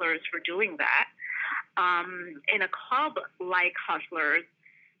Hustlers for doing that. In a club like Hustlers,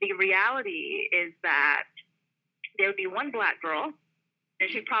 the reality is that there would be one black girl, and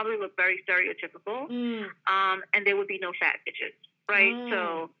she'd probably look very stereotypical, and there would be no fat bitches, right?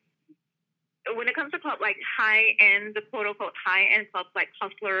 So when it comes to club like high-end, the quote-unquote high-end clubs like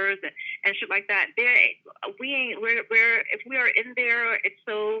Hustlers and shit like that, if we are in there, it's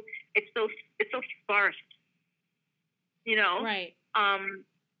so sparse, Right.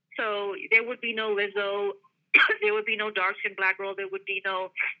 So there would be no Lizzo, there would be no dark-skinned black girl, there would be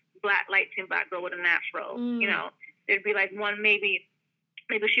no light-skinned black girl with an afro, There'd be like one, maybe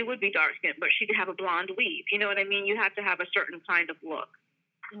she would be dark-skinned, but she'd have a blonde weave, you know what I mean? You have to have a certain kind of look.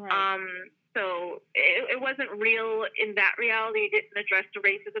 Right. So it wasn't real in that reality. It didn't address the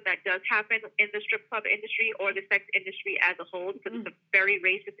racism that does happen in the strip club industry or the sex industry as a whole, because it's a very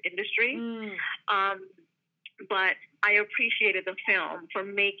racist industry. But I appreciated the film for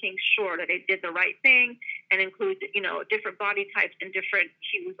making sure that they did the right thing and include, different body types and different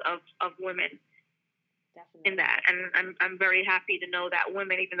hues of women. Definitely. In that. And I'm very happy to know that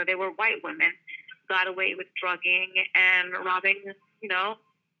women, even though they were white women, got away with drugging and robbing,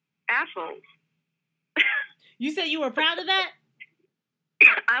 assholes. You said you were proud of that?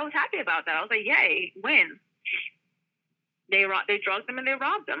 I was happy about that. I was like, yay, win. They drugged them and they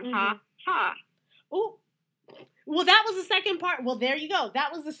robbed them. Ha, ha. Oh. Well, that was the second part. Well, there you go.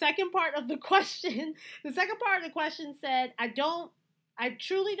 That was the second part of the question. The second part of the question said, I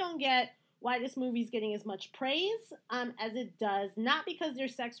truly don't get why this movie's getting as much praise as it does. Not because they're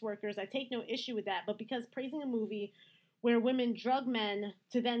sex workers. I take no issue with that. But because praising a movie where women drug men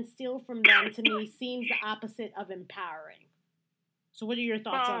to then steal from them, to me, seems the opposite of empowering. So what are your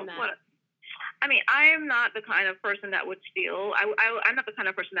thoughts on that? I mean, I am not the kind of person that would steal. I'm not the kind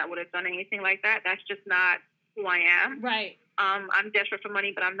of person that would have done anything like that. That's just not who I am. Right. I'm desperate for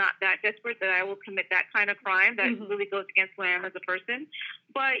money, but I'm not that desperate that I will commit that kind of crime that really goes against who I am as a person.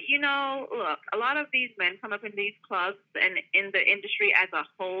 But, look, a lot of these men come up in these clubs and in the industry as a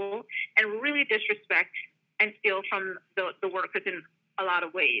whole and really disrespect and steal from the workers in a lot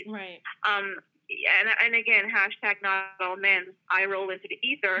of ways. Right. And again, hashtag not all men, I roll into the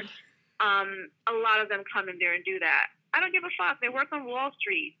ether. A lot of them come in there and do that. I don't give a fuck. They work on Wall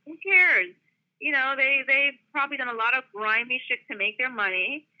Street. Who cares? They've probably done a lot of grimy shit to make their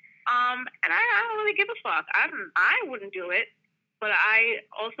money. And I don't really give a fuck. I wouldn't do it, but I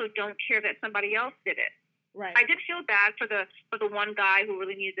also don't care that somebody else did it. Right. I did feel bad for the one guy who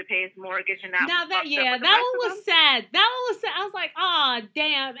really needed to pay his mortgage, and that one was sad. That one was sad. I was like, oh,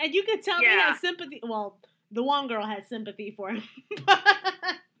 damn. And you could tell he had sympathy. Well, the one girl had sympathy for him.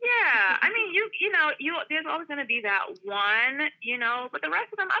 Yeah, I mean, there's always going to be that one, but the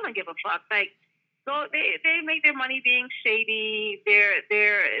rest of them, I don't give a fuck. Like, so they make their money being shady.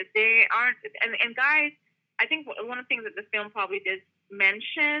 They aren't, and guys, I think one of the things that the film probably did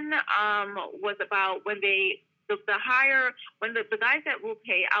mention was about when the guys that will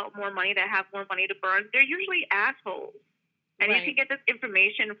pay out more money, that have more money to burn, they're usually assholes. And you can get this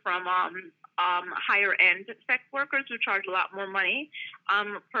information from higher end sex workers who charge a lot more money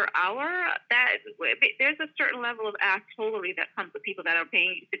per hour. That there's a certain level of assholery that comes with people that are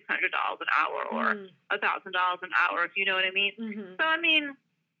paying you $600 an hour or $1,000 an hour, if you know what I mean. So I mean,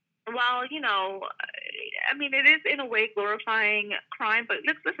 while it is in a way glorifying crime, but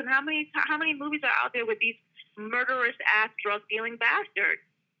listen, how many movies are out there with these murderous ass drug dealing bastards?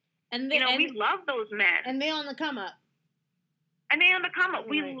 And we love those men, and they on the come up. And they on the come up.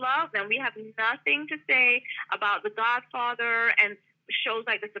 We love them. We have nothing to say about The Godfather and shows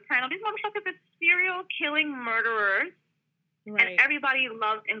like The Sopranos. These motherfuckers are serial killing murderers. Right. And everybody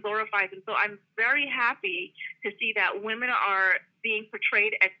loves and glorifies them. So I'm very happy to see that women are being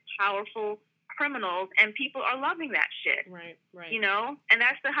portrayed as powerful criminals, and people are loving that shit. Right. And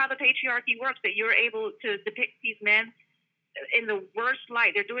that's how the patriarchy works, that you're able to depict these men in the worst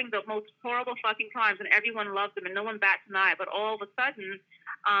light. They're doing the most horrible fucking crimes, and everyone loves them, and no one bats an eye. But all of a sudden,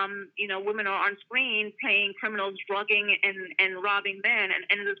 women are on screen paying criminals, drugging and robbing men,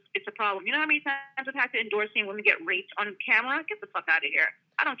 and it's a problem. You know how many times I've had to endorse seeing women get raped on camera? Get the fuck out of here.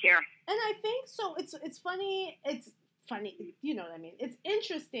 I don't care. And I think so. It's funny. It's funny. You know what I mean? It's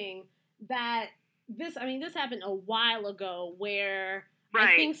interesting that this. I mean, this happened a while ago, where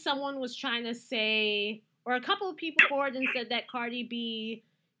I think someone was trying to say, or a couple of people forward and said that Cardi B,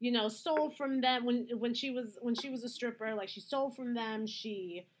 stole from them when she was a stripper. Like, she stole from them.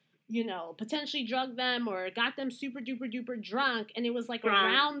 She, potentially drugged them or got them super duper duper drunk. And it was like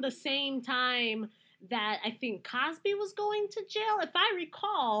around the same time that I think Cosby was going to jail, if I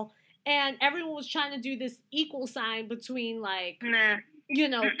recall. And everyone was trying to do this equal sign between, like,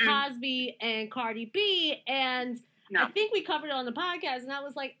 Cosby and Cardi B. And I think we covered it on the podcast. And I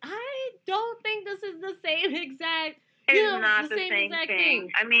was like, I don't think this is the same exact, it's not the same exact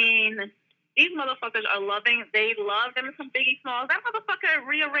thing. I mean, these motherfuckers are loving. They love them some Biggie Smalls. That motherfucker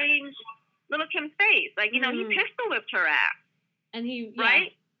rearranged Little Kim's face. Like, he pistol whipped her ass. And he,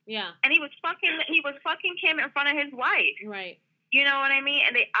 right? Yeah. And he was fucking Kim in front of his wife. Right. You know what I mean?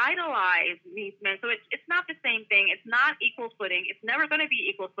 And they idolize these men. So it's not the same thing. It's not equal footing. It's never going to be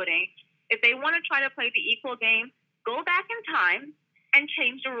equal footing. If they want to try to play the equal game, go back in time and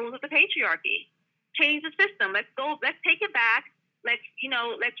change the rules of the patriarchy. Change the system. Let's take it back. Let's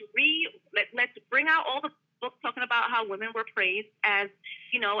bring out all the books talking about how women were praised as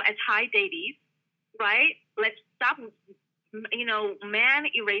high deities, right? Let's stop, man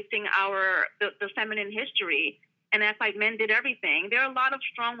erasing the feminine history and act like men did everything. There are a lot of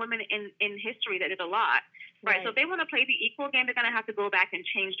strong women in history that did a lot, right? So if they want to play the equal game, they're going to have to go back and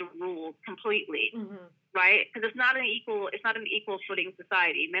change the rules completely, right? Because it's not an equal footing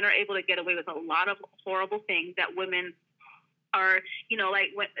society. Men are able to get away with a lot of horrible things that women are,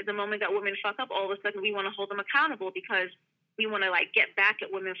 the moment that women fuck up, all of a sudden we want to hold them accountable because we want to, like, get back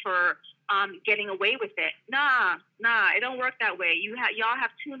at women for getting away with it. Nah, it don't work that way. Y'all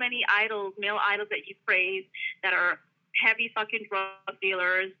have too many idols, male idols that you praise that are heavy fucking drug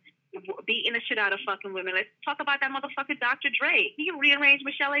dealers, beating the shit out of fucking women. Let's talk about that motherfucker Dr. Dre. He rearranged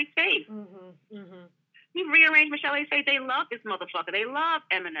Michelle A's face. He rearranged Michelle A's face. They love this motherfucker. They love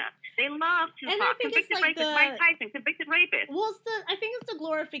Eminem. They love Tupac. Convicted rapist, Mike Tyson, convicted rapist. Well, I think it's the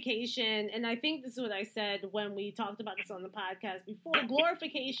glorification, and I think this is what I said when we talked about this on the podcast before. The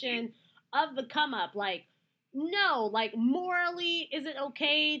glorification of the come up, like, no, like, morally, is it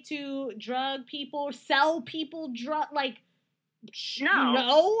okay to drug people, sell people like,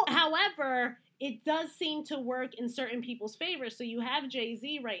 no. However, it does seem to work in certain people's favor. So you have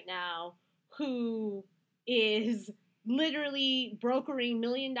Jay-Z right now, who is literally brokering $1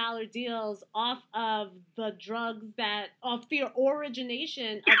 million deals off of the drugs off the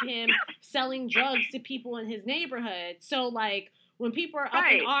origination of him selling drugs to people in his neighborhood. So, like, when people are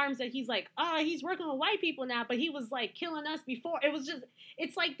up in arms that he's like, he's working with white people now, but he was, like, killing us before. It was just,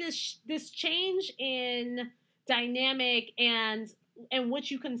 it's like this change in dynamic and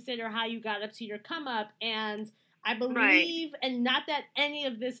what you consider how you got up to your come up. And I believe, and not that any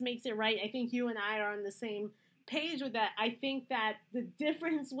of this makes it right, I think you and I are on the same page with that. I think that the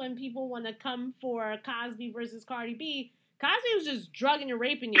difference when people want to come for Cosby versus Cardi B, Cosby was just drugging and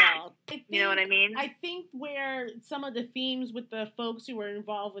raping y'all. You know what I mean? I think where some of the themes with the folks who were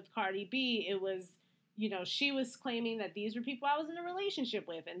involved with Cardi B, it was, she was claiming that these were people I was in a relationship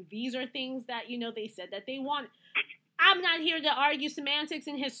with, and these are things that, they said that they want. I'm not here to argue semantics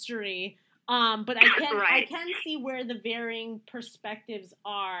and history, but I can see where the varying perspectives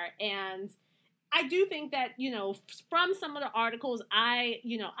are, and I do think that, from some of the articles, I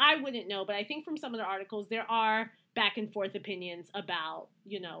wouldn't know, but I think from some of the articles, there are back and forth opinions about,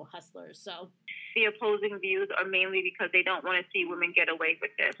 hustlers. So the opposing views are mainly because they don't want to see women get away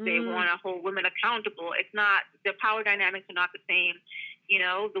with this. They want to hold women accountable. It's not, the power dynamics are not the same.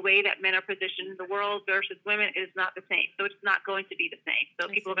 The way that men are positioned in the world versus women is not the same. So it's not going to be the same. So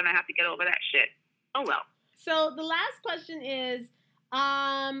people are going to have to get over that shit. Oh, well. So the last question is,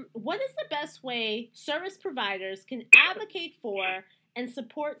 what is the best way service providers can advocate for and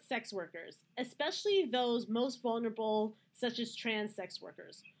support sex workers, especially those most vulnerable, such as trans sex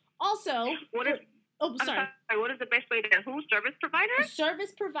workers? Also, what is the best way to who? Service providers?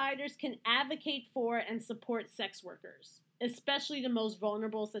 Service providers can advocate for and support sex workers, especially the most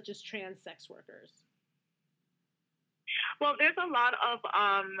vulnerable, such as trans sex workers. Well, there's a lot of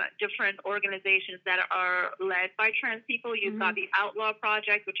different organizations that are led by trans people. You've got the Outlaw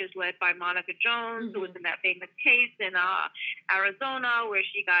Project, which is led by Monica Jones, who was in that famous case in Arizona where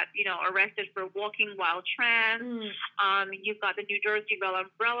she got, arrested for walking while trans. You've got the New Jersey Bell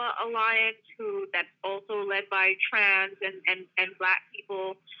Umbrella Alliance, that's also led by trans and Black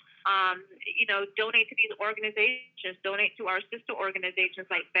people. Donate to these organizations, donate to our sister organizations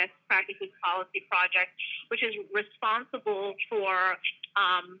like Best Practices Policy Project, which is responsible for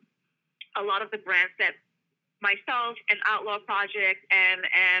A lot of the grants that myself and Outlaw Project and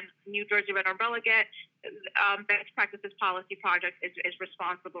New Jersey Red Umbrella get, Best Practices Policy Project is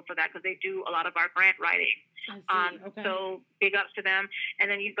responsible for that because they do a lot of our grant writing. Okay. So big ups to them. And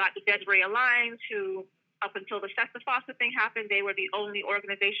then you've got the Desiree Alliance, who up until the Sesta Foster thing happened, they were the only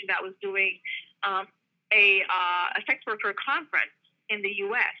organization that was doing a sex worker conference in the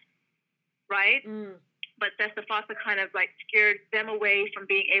U.S., right? But Sesta Foster kind of like scared them away from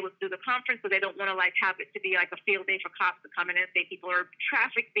being able to do the conference, so they don't want to like have it to be like a field day for cops to come in and say people are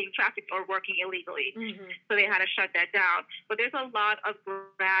being trafficked or working illegally. So they had to shut that down. But there's a lot of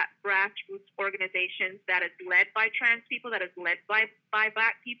grassroots organizations that is led by trans people, that is led by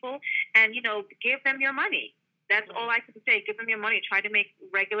Black people, and give them your money. That's all I can say. Give them your money. Try to make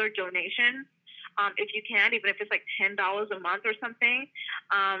regular donations if you can, even if it's like $10 a month or something.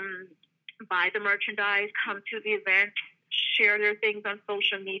 Buy the merchandise, come to the event, share their things on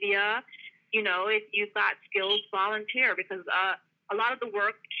social media. If you've got skills, volunteer, because a lot of the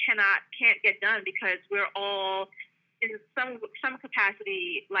work can't get done because we're all in some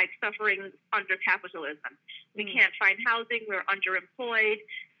capacity like suffering under capitalism. We can't find housing. We're underemployed.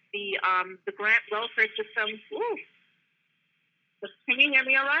 The grant welfare system. Can you hear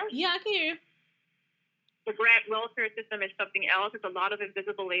me all right? Yeah, I can hear you. The grant welfare system is something else. It's a lot of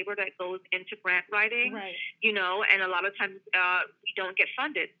invisible labor that goes into grant writing, right. And a lot of times we don't get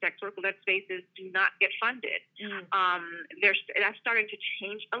funded. Sex work-led spaces do not get funded. That's starting to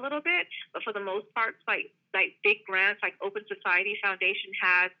change a little bit, but for the most part, like big grants, like Open Society Foundation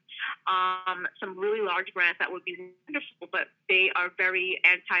has some really large grants that would be wonderful, but they are very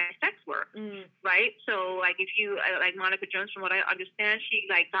anti-sex work, right? So, like if you like Monica Jones, from what I understand, she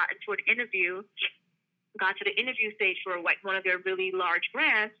like got to the interview stage for like one of their really large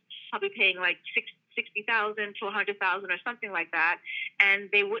grants, probably paying like $60,000 to $100,000 or something like that, and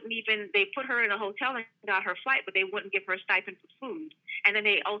they put her in a hotel and got her flight, but they wouldn't give her a stipend for food, and then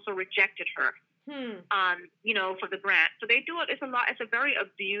they also rejected her, for the grant. So they do it. It's a very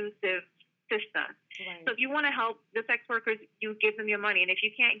abusive system. Right. So if you want to help the sex workers, you give them your money, and if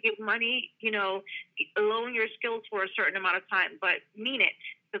you can't give money, loan your skills for a certain amount of time, but mean it.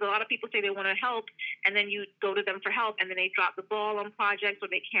 Because a lot of people say they want to help, and then you go to them for help, and then they drop the ball on projects or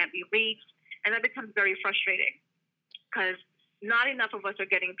they can't be reached. And that becomes very frustrating because not enough of us are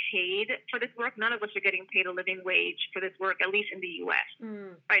getting paid for this work. None of us are getting paid a living wage for this work, at least in the U.S.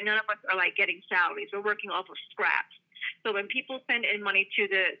 Right? None of us are like getting salaries. We're working off of scraps. So when people send in money to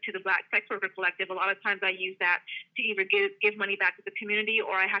the Black Sex Worker Collective, a lot of times I use that to either give money back to the community,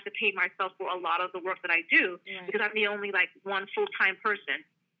 or I have to pay myself for a lot of the work that I do because I'm the only like one full-time person.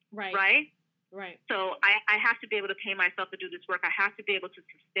 Right. So I have to be able to pay myself to do this work. I have to be able to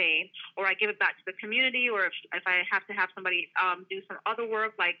sustain, or I give it back to the community, or if I have to have somebody do some other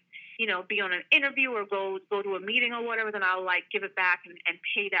work, like be on an interview or go to a meeting or whatever, then I'll like give it back and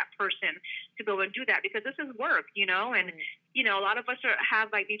pay that person to go and do that, because this is work, and a lot of us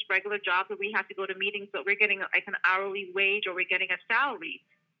have like these regular jobs where we have to go to meetings, but we're getting like an hourly wage or we're getting a salary.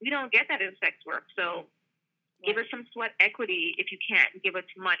 We don't get that in sex work, so. Give us some sweat equity if you can't give us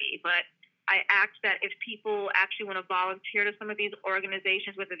money. But I ask that if people actually want to volunteer to some of these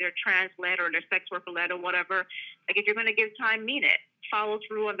organizations, whether they're trans-led or they're sex worker-led or whatever, like if you're going to give time, mean it. Follow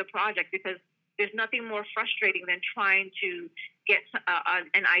through on the project, because there's nothing more frustrating than trying to get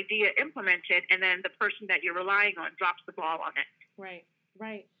an idea implemented and then the person that you're relying on drops the ball on it.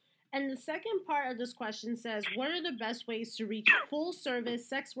 Right. And the second part of this question says, what are the best ways to reach full-service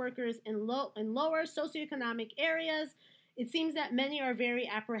sex workers in lower socioeconomic areas? It seems that many are very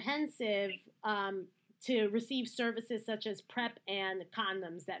apprehensive to receive services such as PrEP and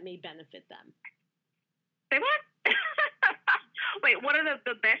condoms that may benefit them. Say what? Wait, what are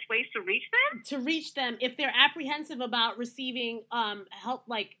the best ways to reach them? To reach them if they're apprehensive about receiving help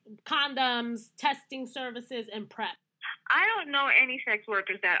like condoms, testing services, and PrEP. I don't know any sex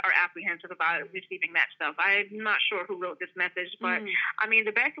workers that are apprehensive about receiving that stuff. I'm not sure who wrote this message, but I mean,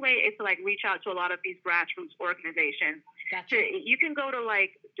 the best way is to like reach out to a lot of these grassroots organizations. Gotcha. You can go to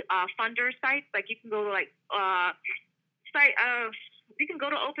like funder sites, like you can go to like you can go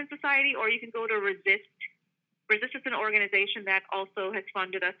to Open Society, or you can go to Resist. Resist is an organization that also has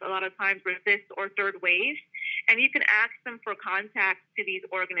funded us a lot of times, Resist or Third Wave, and you can ask them for contacts to these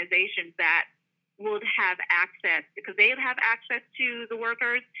organizations that would have access, because they have access to the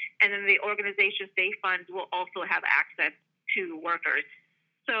workers, and then the organizations they fund will also have access to workers.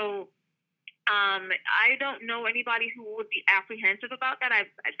 So I don't know anybody who would be apprehensive about that.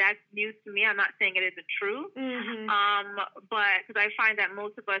 That's news to me. I'm not saying it isn't true, but because I find that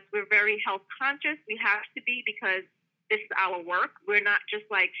most of us, we're very health conscious. We have to be, because This is our work. We're not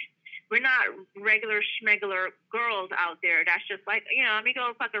regular schmegular girls out there. That's just like, let me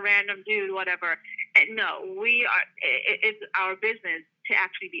go fuck a random dude, whatever. And no, it's our business to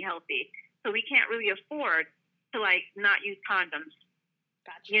actually be healthy. So we can't really afford to like not use condoms,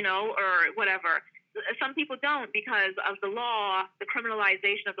 Gotcha. Or whatever. Some people don't because of the law, the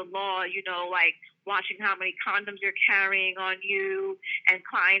criminalization of the law, like watching how many condoms you're carrying on you and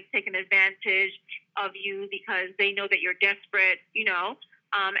clients taking advantage of you because they know that you're desperate,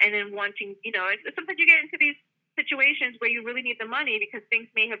 and then wanting, sometimes you get into these situations where you really need the money because things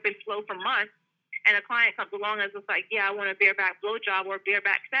may have been slow for months. And a client comes along and is like, yeah, I want a bareback blowjob or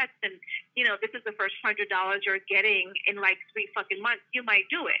bareback sex. And, this is the first $100 you're getting in like 3 fucking months. You might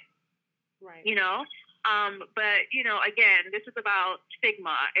do it. Right. But, again, this is about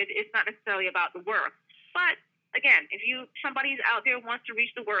stigma. It's not necessarily about the work. But, again, if somebody's out there wants to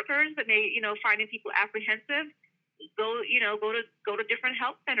reach the workers and they, finding people apprehensive, go to different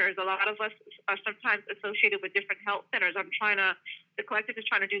health centers. A lot of us are sometimes associated with different health centers. The collective is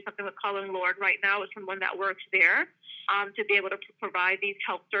trying to do something with Cullen Lord right now with someone that works there to be able to provide these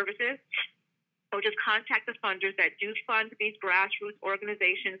health services. So just contact the funders that do fund these grassroots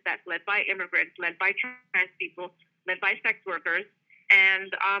organizations that's led by immigrants, led by trans people, led by sex workers,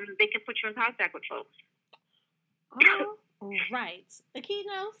 and they can put you in contact with folks. All right.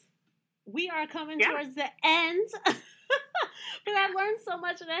 Akinos, we are coming towards the end. But I learned so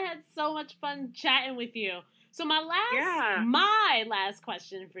much and I had so much fun chatting with you. So my last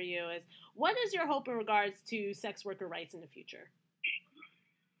question for you is, what is your hope in regards to sex worker rights in the future?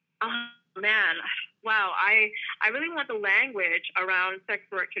 Man, wow. I really want the language around sex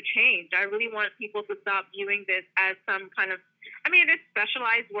work to change. I really want people to stop viewing this as some kind of, it's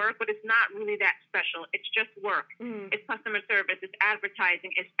specialized work, but it's not really that special. It's just work. It's customer service. It's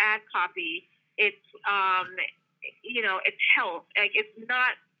advertising. It's ad copy. It's, it's health. Like, it's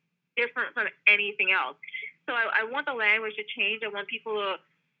not different from anything else. So I want the language to change. I want people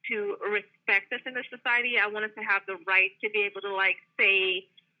to respect us in this society. I want us to have the right to be able to, like, say,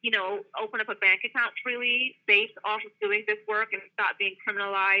 open up a bank account freely based off of doing this work and stop being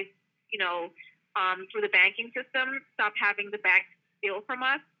criminalized, through the banking system. Stop having the banks steal from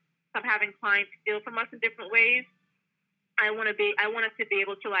us. Stop having clients steal from us in different ways. I want us to be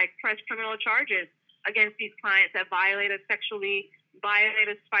able to like press criminal charges against these clients that violate us sexually, violate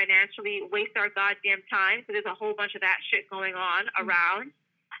us financially, waste our goddamn time. So there's a whole bunch of that shit going on around.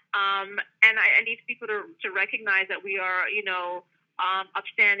 And I need people to recognize that we are,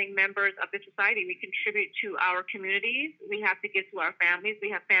 upstanding members of the society. We contribute to our communities. We have to give to our families.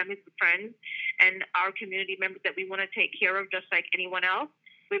 We have families and friends and our community members that we want to take care of just like anyone else.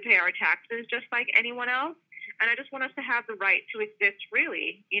 We pay our taxes just like anyone else. And I just want us to have the right to exist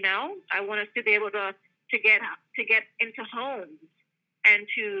freely, I want us to be able to get into homes and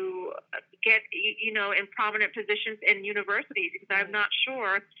to get, in prominent positions in universities, because I'm not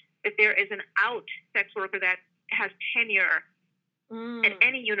sure if there is an out sex worker that has tenure at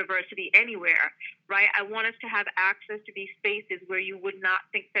any university anywhere, right? I want us to have access to these spaces where you would not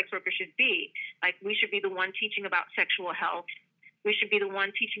think sex workers should be. Like, we should be the one teaching about sexual health. We should be the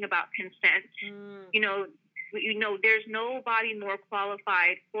one teaching about consent. There's nobody more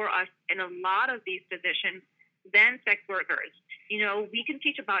qualified for us in a lot of these positions than sex workers. We can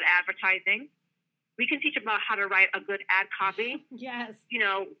teach about advertising. We can teach about how to write a good ad copy. Yes.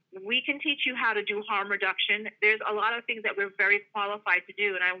 We can teach you how to do harm reduction. There's a lot of things that we're very qualified to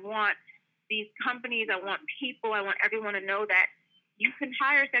do. And I want these companies, I want people, I want everyone to know that you can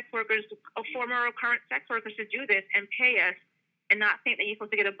hire sex workers, former or current sex workers, to do this and pay us, and not think that you're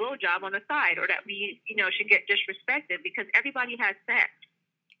supposed to get a blowjob on the side or that we, should get disrespected, because everybody has sex.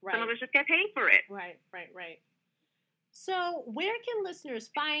 Right. Some of us just get paid for it. Right. So where can listeners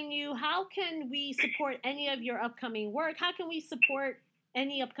find you? How can we support any of your upcoming work? How can we support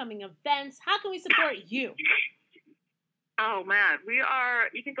any upcoming events? How can we support you? Oh, man. You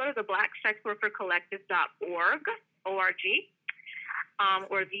can go to the blacksexworkercollective.org, O-R-G,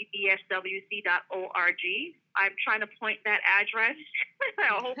 or thebswc.org. I'm trying to point that address. I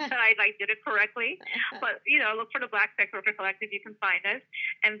hope that I did it correctly. But, look for the Black Sex Worker Collective. You can find us.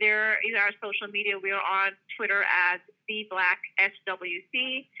 And there is our social media. We are on Twitter as The Black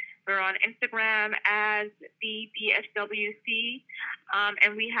SWC. We're on Instagram as The BSWC.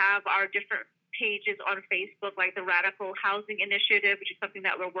 And we have our different pages on Facebook, like the Radical Housing Initiative, which is something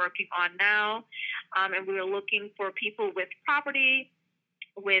that we're working on now. And we're looking for people with property,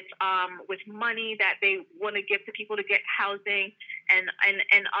 with money that they want to give to people to get housing, and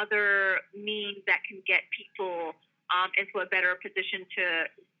other means that can get people into a better position to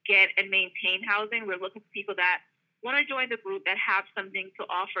get and maintain housing. We're looking for people that want to join the group that have something to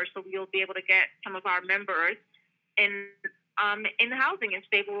offer, so we'll be able to get some of our members in housing and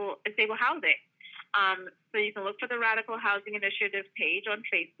stable housing. So you can look for the Radical Housing Initiative page on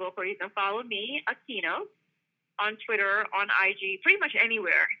Facebook, or you can follow me, Akynos, on Twitter, on IG, pretty much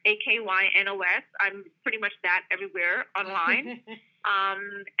anywhere. AKYNOS. I'm pretty much that everywhere online.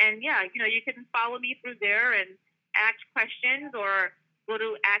 And yeah, you can follow me through there and ask questions, or go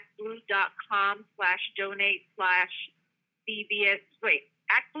to actblue.com/donate/BBS.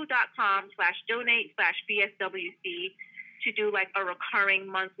 actblue.com/donate/BSWC to do like a recurring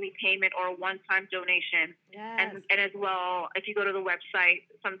monthly payment or a one-time donation. Yes. And as well, if you go to the website,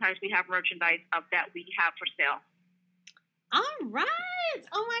 sometimes we have merchandise up that we have for sale. All right.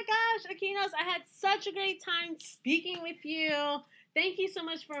 Oh my gosh, Akynos, I had such a great time speaking with you. Thank you so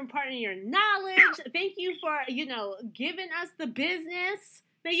much for imparting your knowledge. Thank you for, giving us the business.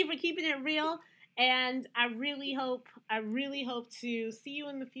 Thank you for keeping it real. And I really hope to see you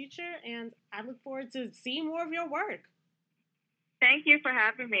in the future, and I look forward to seeing more of your work. Thank you for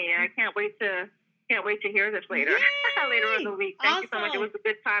having me. I can't wait to hear this later. Later in the week. Thank you so much. It was a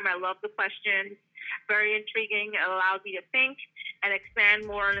good time. I love the questions. Very intriguing. It allowed me to think and expand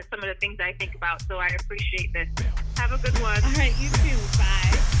more on some of the things I think about. So I appreciate this. Have a good one. All right, you too.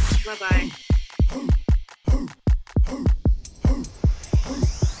 Bye. Bye-bye.